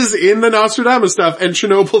 that is in the Nostradamus stuff, and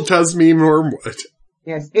Chernobyl does mean wormwood.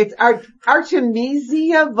 Yes, it's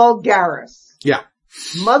Artemisia vulgaris. Yeah.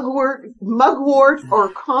 Mugwort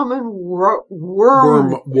or common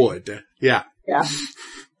wormwood. Yeah. Yeah.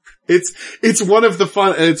 It's one of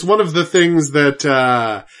the things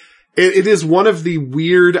that, it is one of the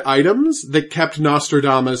weird items that kept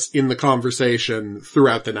Nostradamus in the conversation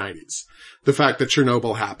throughout the 90s. The fact that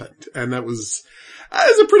Chernobyl happened. And that was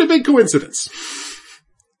a pretty big coincidence.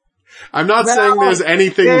 I'm not saying there's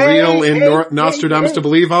anything real in Nostradamus to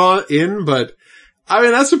believe in, but I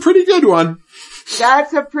mean, that's a pretty good one.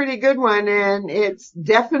 That's a pretty good one, and it's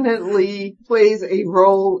definitely plays a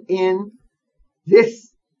role in this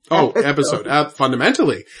episode,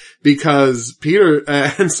 fundamentally, because Peter,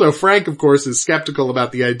 and so Frank, of course, is skeptical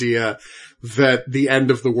about the idea that the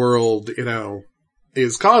end of the world,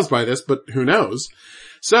 is caused by this, but who knows?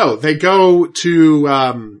 So they go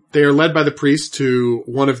to, they are led by the priest to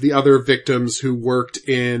one of the other victims who worked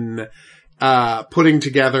in, putting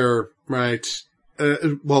together,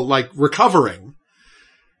 recovering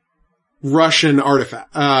Russian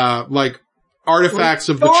artifacts of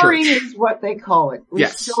the church. Restoring is what they call it.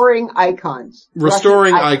 Restoring icons.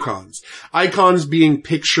 Restoring icons. Icons being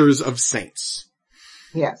pictures of saints.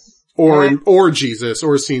 Yes. Or Jesus,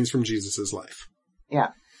 or scenes from Jesus' life. Yeah.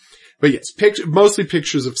 But yes, mostly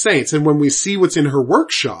pictures of saints. And when we see what's in her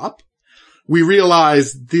workshop, we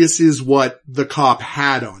realize this is what the cop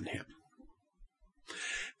had on him.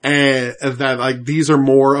 And that, these are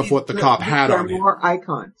more of what the cop had on him. They were more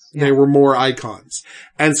icons. Yeah. They were more icons.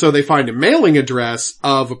 And so they find a mailing address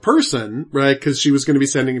of a person, right? Cause she was going to be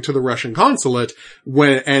sending it to the Russian consulate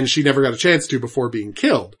and she never got a chance to before being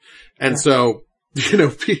killed. And so,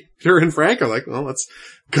 Peter and Frank are like, well, let's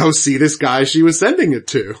go see this guy she was sending it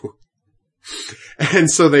to. And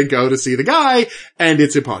so they go to see the guy, and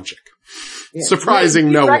it's Iponchik. Yeah.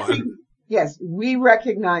 Surprising no one. Yes, we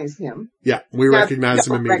recognize him. Yeah, we recognize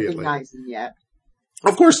him immediately. Recognize him yet.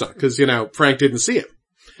 Of course not, because, Frank didn't see him.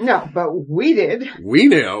 No, but we did. We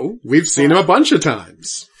know. We've seen him a bunch of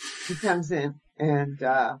times. He comes in and,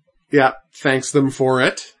 yeah, thanks them for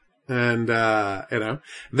it. And,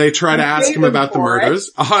 they try to ask him about the murders,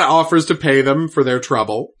 offers to pay them for their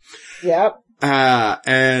trouble. Yep.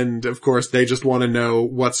 And of course they just want to know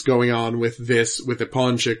what's going on with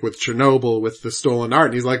Iponchik, with Chernobyl, with the stolen art.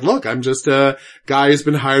 And he's like, look, I'm just a guy who's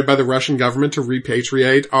been hired by the Russian government to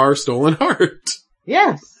repatriate our stolen art.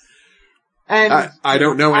 Yes. And I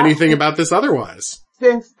don't know anything about this otherwise.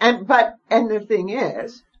 And the thing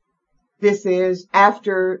is, this is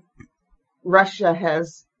after Russia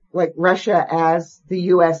as the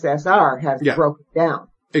USSR has broken down.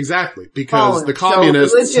 Exactly, because the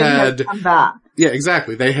communists had come back. Yeah,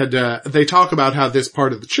 exactly. They talk about how this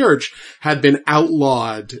part of the church had been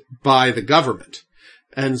outlawed by the government.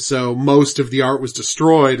 And so most of the art was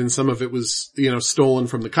destroyed and some of it was, stolen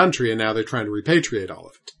from the country, and now they're trying to repatriate all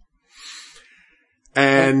of it.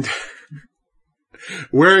 And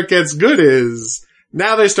where it gets good is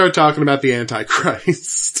now they start talking about the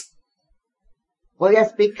Antichrist. Well,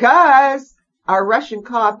 yes, because our Russian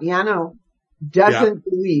cop, doesn't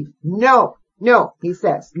believe. No, he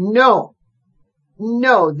says, no,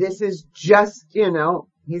 this is just,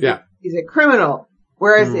 he's a criminal.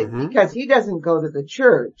 Whereas because he doesn't go to the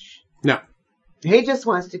church. No. He just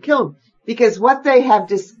wants to kill him. Because what they have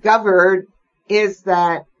discovered is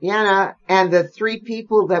that Yana and the 3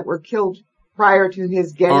 people that were killed prior to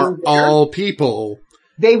his getting are there, all people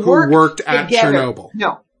who worked at together. Chernobyl.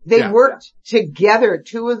 No. They worked together.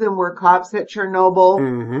 2 of them were cops at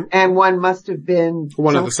Chernobyl, and one must have been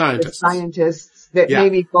one of the scientists. That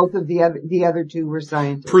maybe both of the other 2 were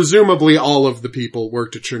scientists. Presumably all of the people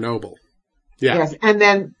worked at Chernobyl. Yeah. Yes.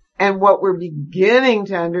 And what we're beginning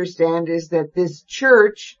to understand is that this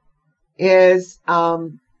church is a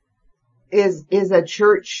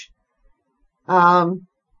church, that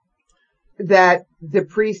the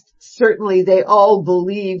priest, certainly they all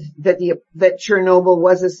believe that Chernobyl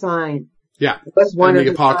was a sign. Yeah. It was one of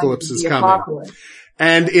the apocalypse is coming. Apocalypse.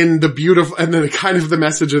 And in the beautiful, and then kind of the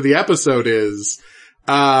message of the episode is,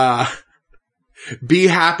 be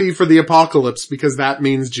happy for the apocalypse because that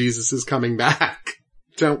means Jesus is coming back.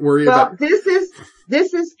 Don't worry about this is,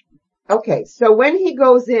 okay. So when he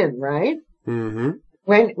goes in, right? Mm-hmm.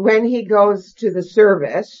 When he goes to the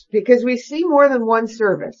service, because we see more than one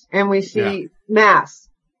service and we see mass,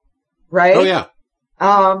 right? Oh yeah.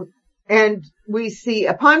 And we see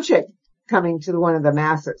Iponchik coming to one of the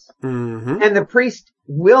masses, and the priest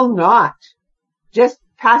will not, just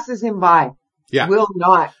passes him by. Yeah. Will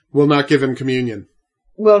not give him communion.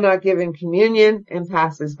 Will not give him communion and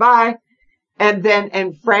passes by. And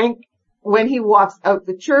Frank, when he walks out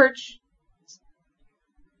the church,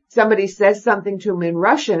 somebody says something to him in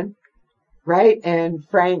Russian, right? And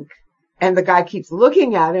the guy keeps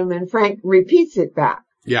looking at him and Frank repeats it back.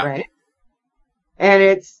 Yeah. Right? And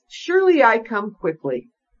it's, surely I come quickly.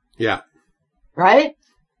 Yeah. Right?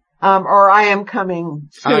 Or I am coming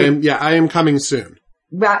soon. I am coming soon.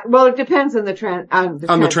 But, well, it depends on the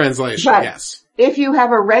translation, but yes. If you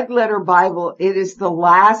have a red letter Bible, it is the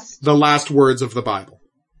last words of the Bible.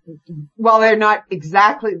 Well, they're not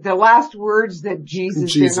exactly the last words that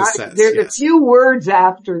Jesus says. There's yes. a few words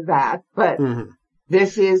after that, but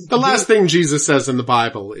this is the last thing Jesus says in the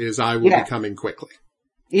Bible is, "I will be coming quickly."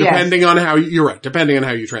 Depending on how you're right. Depending on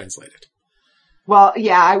how you translate it. Well,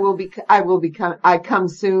 yeah, I come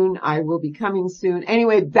soon. I will be coming soon.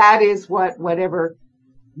 Anyway, that is whatever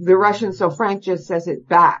the Russian. So Frank just says it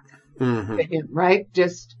back to him, right?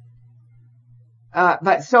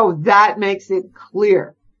 But so that makes it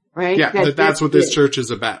clear, right? Yeah, that's what this church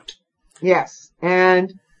is about. Yes.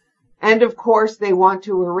 And of course they want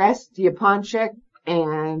to arrest Yaponchik,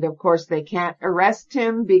 and of course they can't arrest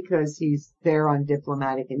him because he's there on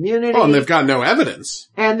diplomatic immunity. Oh, and they've got no evidence.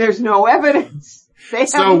 And there's no evidence.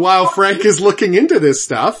 So while Frank is looking into this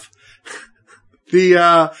stuff,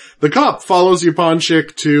 the cop follows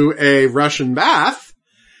Yaponchik to a Russian bath.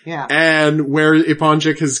 Yeah. And where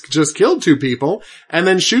Yaponchik has just killed 2 people and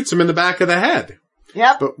then shoots him in the back of the head.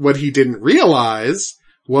 Yep. But what he didn't realize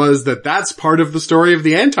was that that's part of the story of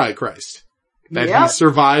the Antichrist. That he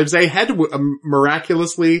survives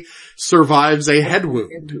miraculously survives a head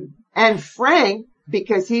wound. And Frank,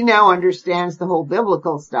 because he now understands the whole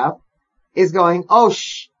biblical stuff, is going,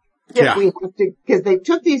 we have to, because they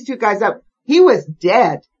took these 2 guys up. He was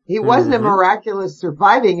dead. He wasn't a miraculous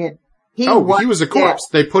surviving it. He was a corpse.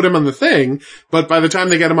 Dead. They put him on the thing, but by the time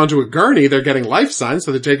they get him onto a gurney, they're getting life signs,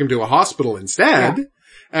 so they take him to a hospital instead. Yeah.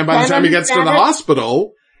 And by the time he gets to the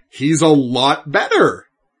hospital, he's a lot better.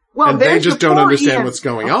 Well, and they just don't understand what's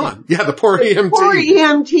going on. Yeah, the poor EMT. Poor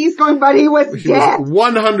EMT's going, but he was dead.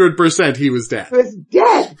 100% he was dead. He was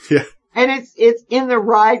dead. Yeah. And it's in the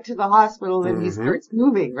ride to the hospital that he starts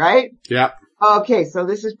moving, right? Yeah. Okay, so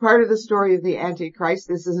this is part of the story of the Antichrist.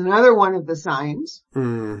 This is another one of the signs.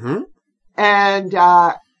 Mm-hmm. And,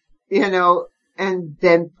 and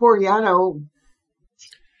then poor Yano.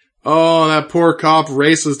 Oh, that poor cop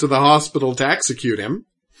races to the hospital to execute him.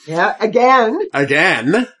 Yeah, again.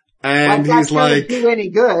 And he's like, do any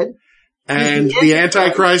good. And the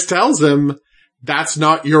Antichrist tells him, that's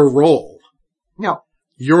not your role. No.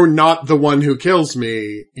 You're not the one who kills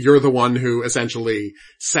me. You're the one who essentially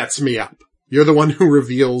sets me up. You're the one who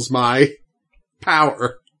reveals my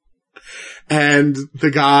power. And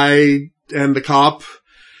the guy and the cop,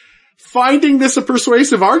 finding this a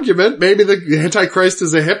persuasive argument, maybe the Antichrist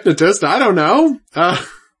is a hypnotist, I don't know,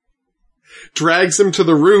 drags him to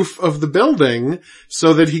the roof of the building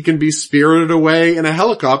so that he can be spirited away in a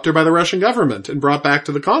helicopter by the Russian government and brought back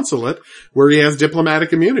to the consulate where he has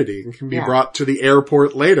diplomatic immunity and can be brought to the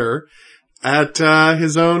airport later at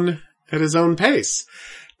his own pace.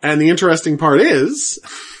 And the interesting part is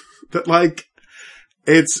that, like,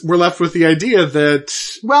 we're left with the idea that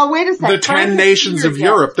wait a second. The 10 nations of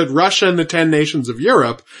Europe, that Russia and the 10 nations of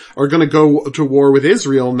Europe are going to go to war with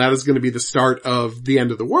Israel, and that is going to be the start of the end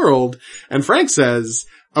of the world. And Frank says,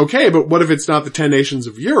 okay, but what if it's not the 10 nations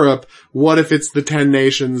of Europe? What if it's the 10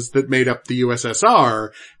 nations that made up the USSR?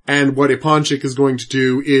 And what Yaponchik is going to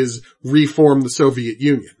do is reform the Soviet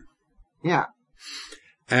Union. Yeah.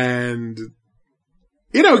 And,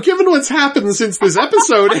 given what's happened since this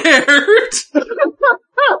episode aired,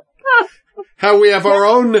 how we have our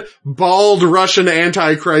own bald Russian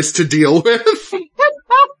Antichrist to deal with.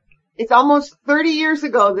 It's almost 30 years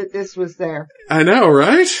ago that this was there. I know,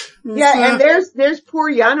 right? Yeah, and there's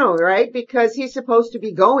poor Yano, right? Because he's supposed to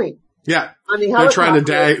be going. Yeah. On the helicopter. They're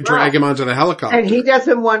trying to drag him onto the helicopter. And he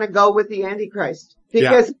doesn't want to go with the Antichrist.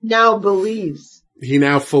 Because he now believes. He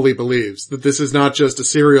now fully believes that this is not just a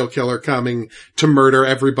serial killer coming to murder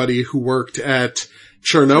everybody who worked at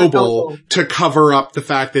Chernobyl to cover up the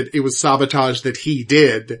fact that it was sabotage that he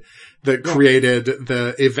did that created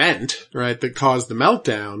the event, right, that caused the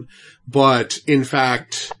meltdown. But in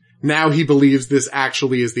fact, now he believes this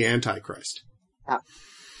actually is the Antichrist. Yeah.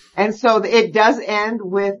 And so it does end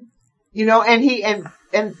with, and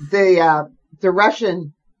the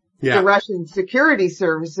Russian security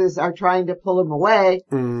services are trying to pull him away,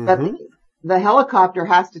 but the helicopter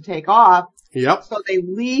has to take off. Yep. So they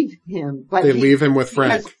leave him, but they leave him with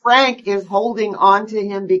Frank. Because Frank is holding on to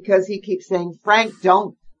him because he keeps saying, Frank,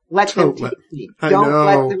 don't let them take me. Don't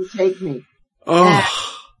let them take me. Oh. And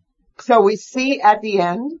so we see at the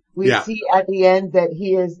end that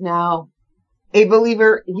he is now a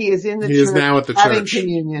believer. He is in the church. He is now at the having church.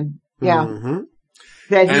 Communion. Yeah. Mm-hmm.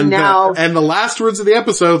 And the last words of the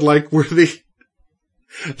episode, like were the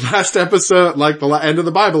last episode, like the end of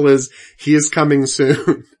the Bible is, he is coming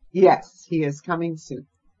soon. Yes, he is coming soon.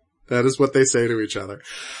 That is what they say to each other.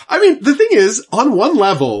 I mean, the thing is, on one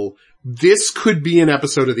level, this could be an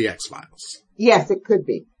episode of the X-Files. Yes, it could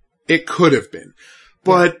be. It could have been.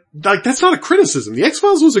 But, like, that's not a criticism. The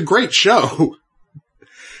X-Files was a great show.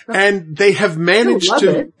 And they have managed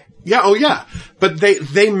to, yeah, oh yeah, but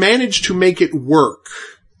they managed to make it work.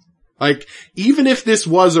 Like, even if this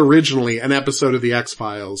was originally an episode of the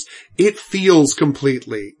X-Files, it feels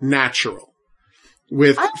completely natural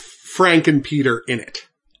with Frank and Peter in it.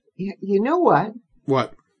 You know what?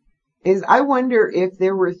 What? I wonder if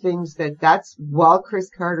there were things that's while Chris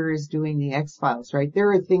Carter is doing the X-Files, right?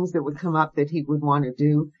 There are things that would come up that he would want to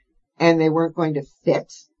do and they weren't going to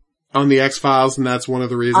fit. On the X-Files, and that's one of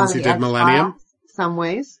the reasons he did Millennium? Some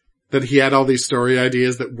ways. That he had all these story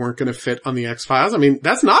ideas that weren't going to fit on the X-Files. I mean,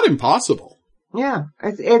 that's not impossible. Yeah.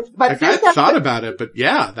 But like, I thought about it, but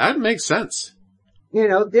yeah, that makes sense. You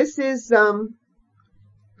know, this is,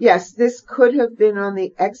 yes, this could have been on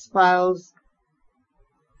the X-Files,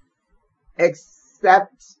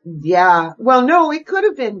 except, yeah. Well, no, it could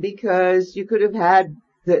have been because you could have had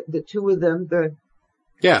the two of them,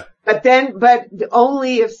 yeah. But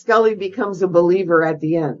only if Scully becomes a believer at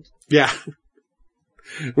the end. Yeah.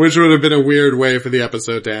 Which would have been a weird way for the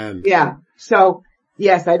episode to end. Yeah. So,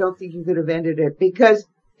 yes, I don't think you could have ended it because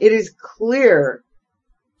it is clear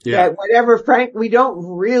that whatever Frank, we don't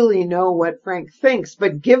really know what Frank thinks,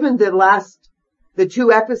 but given the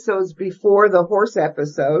two episodes before the horse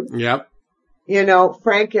episode. Yep. You know,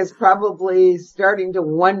 Frank is probably starting to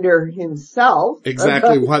wonder himself.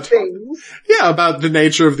 Exactly what things. Yeah, about the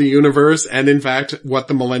nature of the universe and in fact what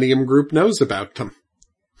the Millennium Group knows about them.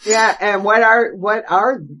 Yeah, and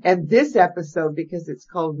and this episode, because it's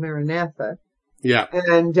called Maranatha. Yeah.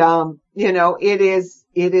 And, you know, it is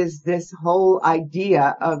this whole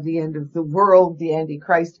idea of the end of the world, the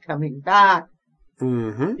Antichrist coming back.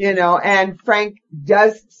 Mm-hmm. You know, and Frank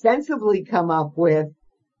does sensibly come up with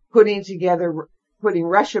putting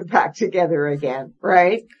Russia back together again,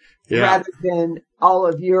 right? Yeah. Rather than all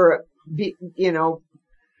of Europe, you know.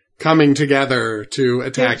 Coming together to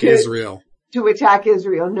attack Israel. To attack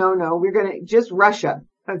Israel. No, we're gonna, just Russia.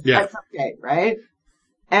 That's okay, right?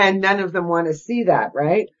 And none of them want to see that,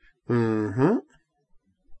 right? Mm-hmm.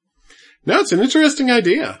 No, it's an interesting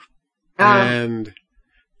idea. And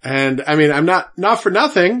I mean, I'm not for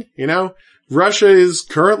nothing, you know. Russia is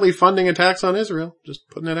currently funding attacks on Israel. Just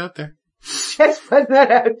putting it out there. Just putting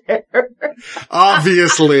that out there.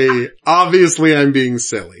 Obviously I'm being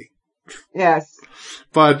silly. Yes.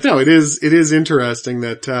 But no, it is interesting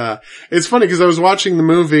that, it's funny because I was watching the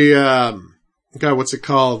movie, what's it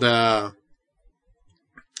called?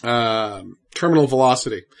 Terminal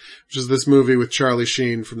Velocity, which is this movie with Charlie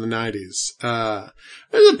Sheen from the 90s.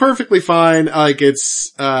 It's perfectly fine. Like,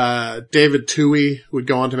 it's, David Twohy, who would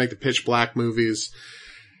go on to make the Pitch Black movies.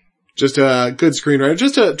 Just a good screenwriter.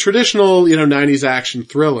 Just a traditional, 90s action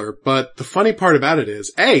thriller. But the funny part about it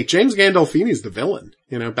is, James Gandolfini's the villain,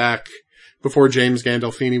 back before James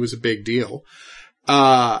Gandolfini was a big deal.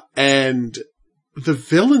 And the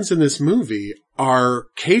villains in this movie are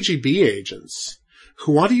KGB agents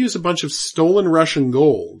who want to use a bunch of stolen Russian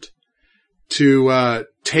gold to,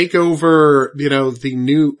 take over, the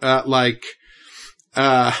new,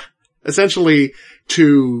 essentially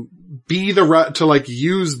to be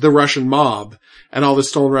use the Russian mob and all the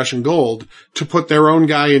stolen Russian gold to put their own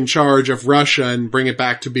guy in charge of Russia and bring it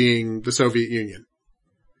back to being the Soviet Union.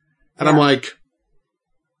 And I'm like,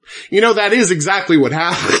 that is exactly what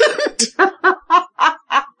happened.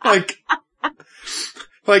 Like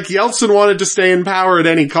Yeltsin wanted to stay in power at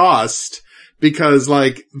any cost because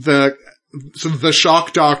the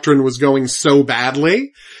shock doctrine was going so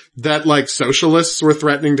badly that socialists were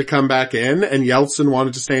threatening to come back in and Yeltsin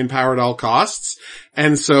wanted to stay in power at all costs.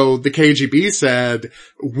 And so the KGB said,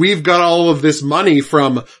 we've got all of this money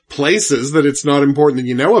from places that it's not important that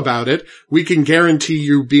you know about it. We can guarantee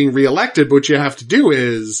you being reelected, but what you have to do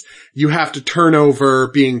is you have to turn over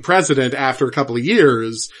being president after a couple of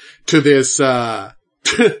years to this, to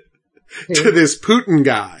this Putin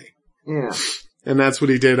guy. Yeah. And that's what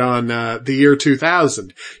he did on, the year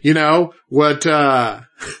 2000.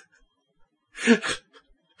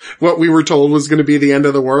 What we were told was going to be the end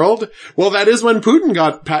of the world. Well, that is when Putin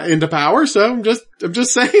got into power. So I'm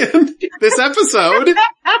just saying this episode,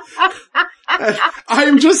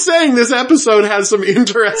 I'm just saying this episode has some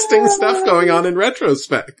interesting stuff going on in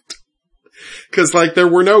retrospect. Cause there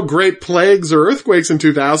were no great plagues or earthquakes in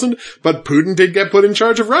 2000, but Putin did get put in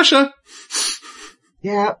charge of Russia.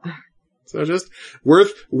 Yeah. So just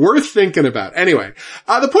worth thinking about. Anyway,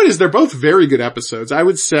 the point is they're both very good episodes. I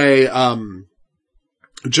would say,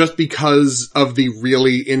 just because of the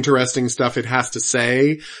really interesting stuff it has to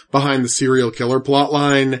say behind the serial killer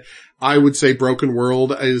plotline, I would say Broken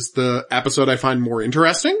World is the episode I find more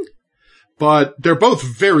interesting, but they're both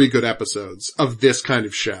very good episodes of this kind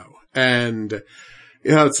of show. And,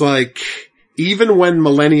 it's even when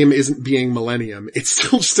Millennium isn't being Millennium, it's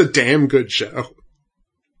still just a damn good show.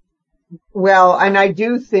 Well, and I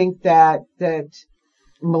do think that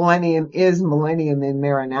Millennium is Millennium in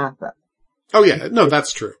Maranatha. Oh yeah, no,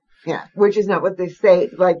 that's true. Yeah, which is not what they say.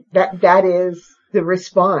 Like that is the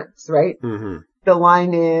response, right? Mm-hmm. The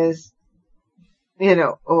line is, I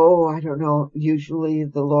don't know, usually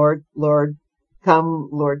the Lord come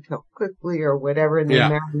quickly or whatever. And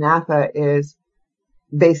then Maranatha is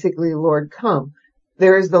basically Lord come.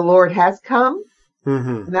 There is the Lord has come.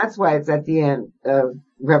 Mm-hmm. And that's why it's at the end of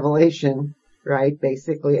Revelation, right?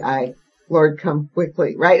 Basically, Lord come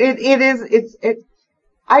quickly, right? It's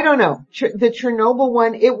I don't know. The Chernobyl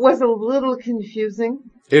one, it was a little confusing.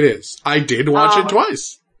 It is. I did watch it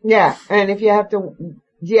twice. Yeah. And if you have to,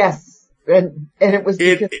 yes. And it was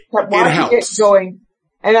because I kept watching it going.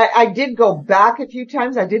 And I did go back a few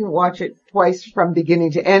times. I didn't watch it twice from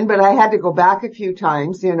beginning to end, but I had to go back a few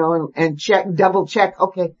times, and double check.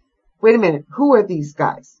 Okay. Wait a minute. Who are these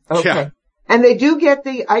guys? Okay. Yeah. And they do get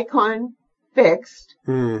the icon fixed.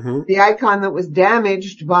 Mm-hmm. The icon that was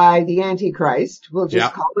damaged by the Antichrist. We'll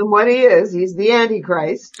just call him what he is. He's the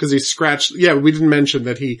Antichrist. Because he scratched, we didn't mention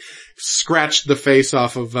that he scratched the face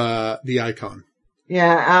off of, the icon.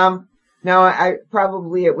 Yeah, no,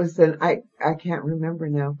 it was I can't remember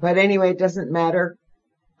now. But anyway, it doesn't matter.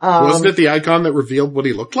 Wasn't it the icon that revealed what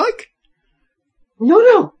he looked like?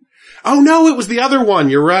 No. Oh no, it was the other one.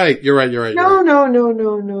 You're right. No.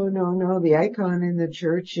 The icon in the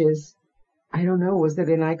church is, I don't know, was it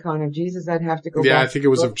an icon of Jesus? I'd have to go back. Yeah, I think it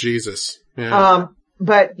was of Jesus. Yeah.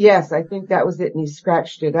 But yes, I think that was it, and he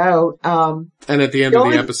scratched it out. And at the end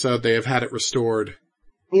of the episode, they have had it restored.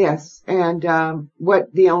 Yes, and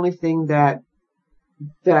the only thing that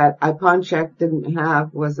Iponchek didn't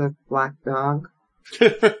have was a black dog.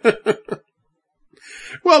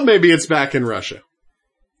 Well, maybe it's back in Russia.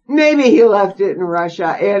 Maybe he left it in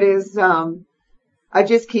Russia. It is, I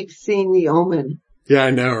just keep seeing The Omen. Yeah, I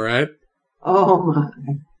know, right? Oh my.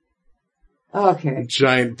 Okay.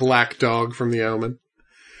 Giant black dog from The Omen.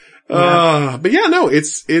 Yeah. But yeah, no, it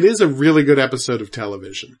is a really good episode of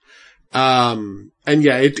television. And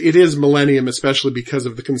yeah, it is Millennium, especially because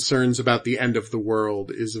of the concerns about the end of the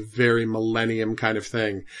world is a very Millennium kind of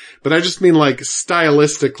thing. But I just mean like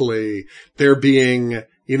stylistically, there being,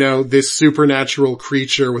 this supernatural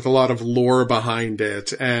creature with a lot of lore behind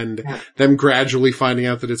it and them gradually finding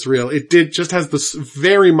out that it's real.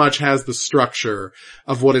 Very much has the structure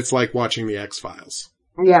of what it's like watching the X-Files.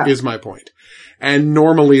 Yeah. Is my point. And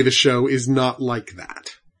normally the show is not like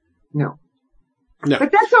that. No.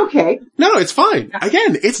 But that's okay. No, it's fine.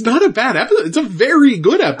 Again, it's not a bad episode. It's a very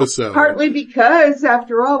good episode. Partly because,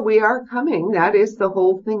 after all, we are coming. That is the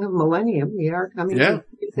whole thing of Millennium. We are coming. Yeah.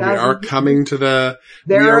 We are coming to the,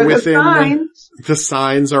 there are within the signs. The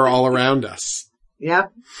signs are all around us.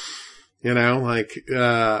 Yep.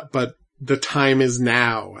 But the time is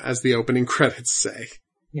now, as the opening credits say.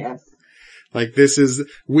 Yes. Like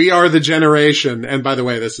we are the generation, and by the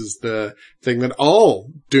way, this is the thing that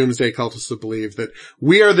all doomsday cultists believe, that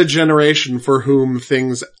we are the generation for whom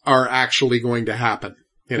things are actually going to happen.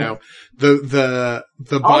 The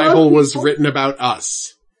Bible was written about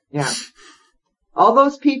us. Yeah. All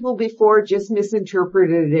those people before just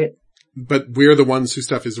misinterpreted it. But we're the ones whose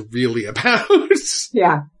stuff is really about.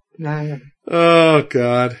 Yeah. Oh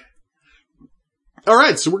God.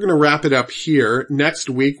 Alright, so we're gonna wrap it up here. Next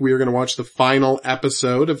week, we are gonna watch the final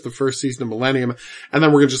episode of the first season of Millennium, and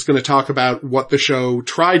then we're just gonna talk about what the show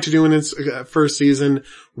tried to do in its first season,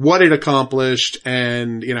 what it accomplished,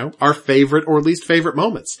 and, our favorite or least favorite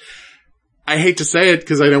moments. I hate to say it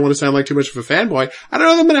because I don't want to sound like too much of a fanboy. I don't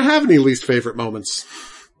know if I'm gonna have any least favorite moments.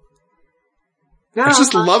 No, I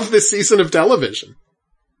just love this season of television.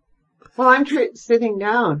 Well, I'm sitting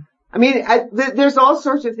down. I mean, there's all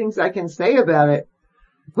sorts of things I can say about it,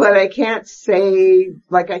 but I can't say,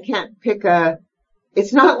 I can't pick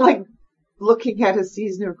it's not like looking at a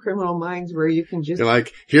season of Criminal Minds where you can just. You're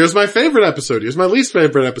like, here's my favorite episode, here's my least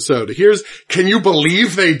favorite episode, can you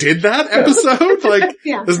believe they did that episode?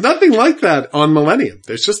 Yeah. There's nothing like that on Millennium.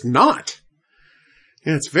 There's just not.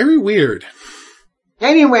 Yeah, it's very weird.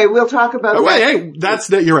 Anyway, we'll talk about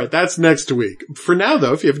that. You're right. That's next week. For now,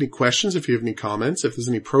 though, if you have any questions, if you have any comments, if there's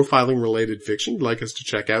any profiling-related fiction you'd like us to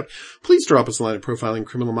check out, please drop us a line at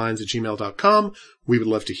profilingcriminalminds@gmail.com. We would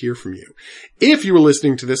love to hear from you. If you were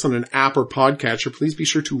listening to this on an app or podcatcher, please be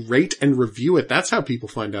sure to rate and review it. That's how people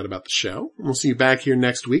find out about the show. We'll see you back here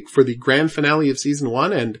next week for the grand finale of season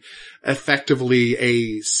 1 and effectively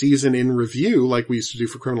a season in review like we used to do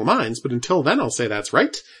for Criminal Minds. But until then, I'll say that's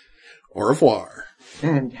right. Au revoir.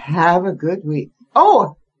 And have a good week.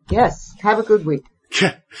 Oh, yes. Have a good week.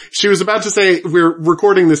 She was about to say, we're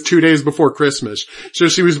recording this 2 days before Christmas. So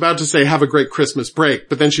she was about to say, have a great Christmas break,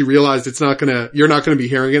 but then she realized you're not gonna be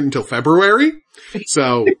hearing it until February.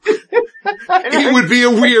 So it would be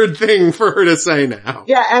a weird thing for her to say now.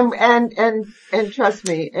 Yeah, and trust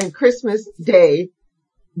me, and Christmas Day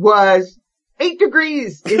was 8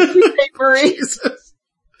 degrees in Sault Ste. Marie. Jesus.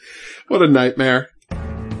 What a nightmare.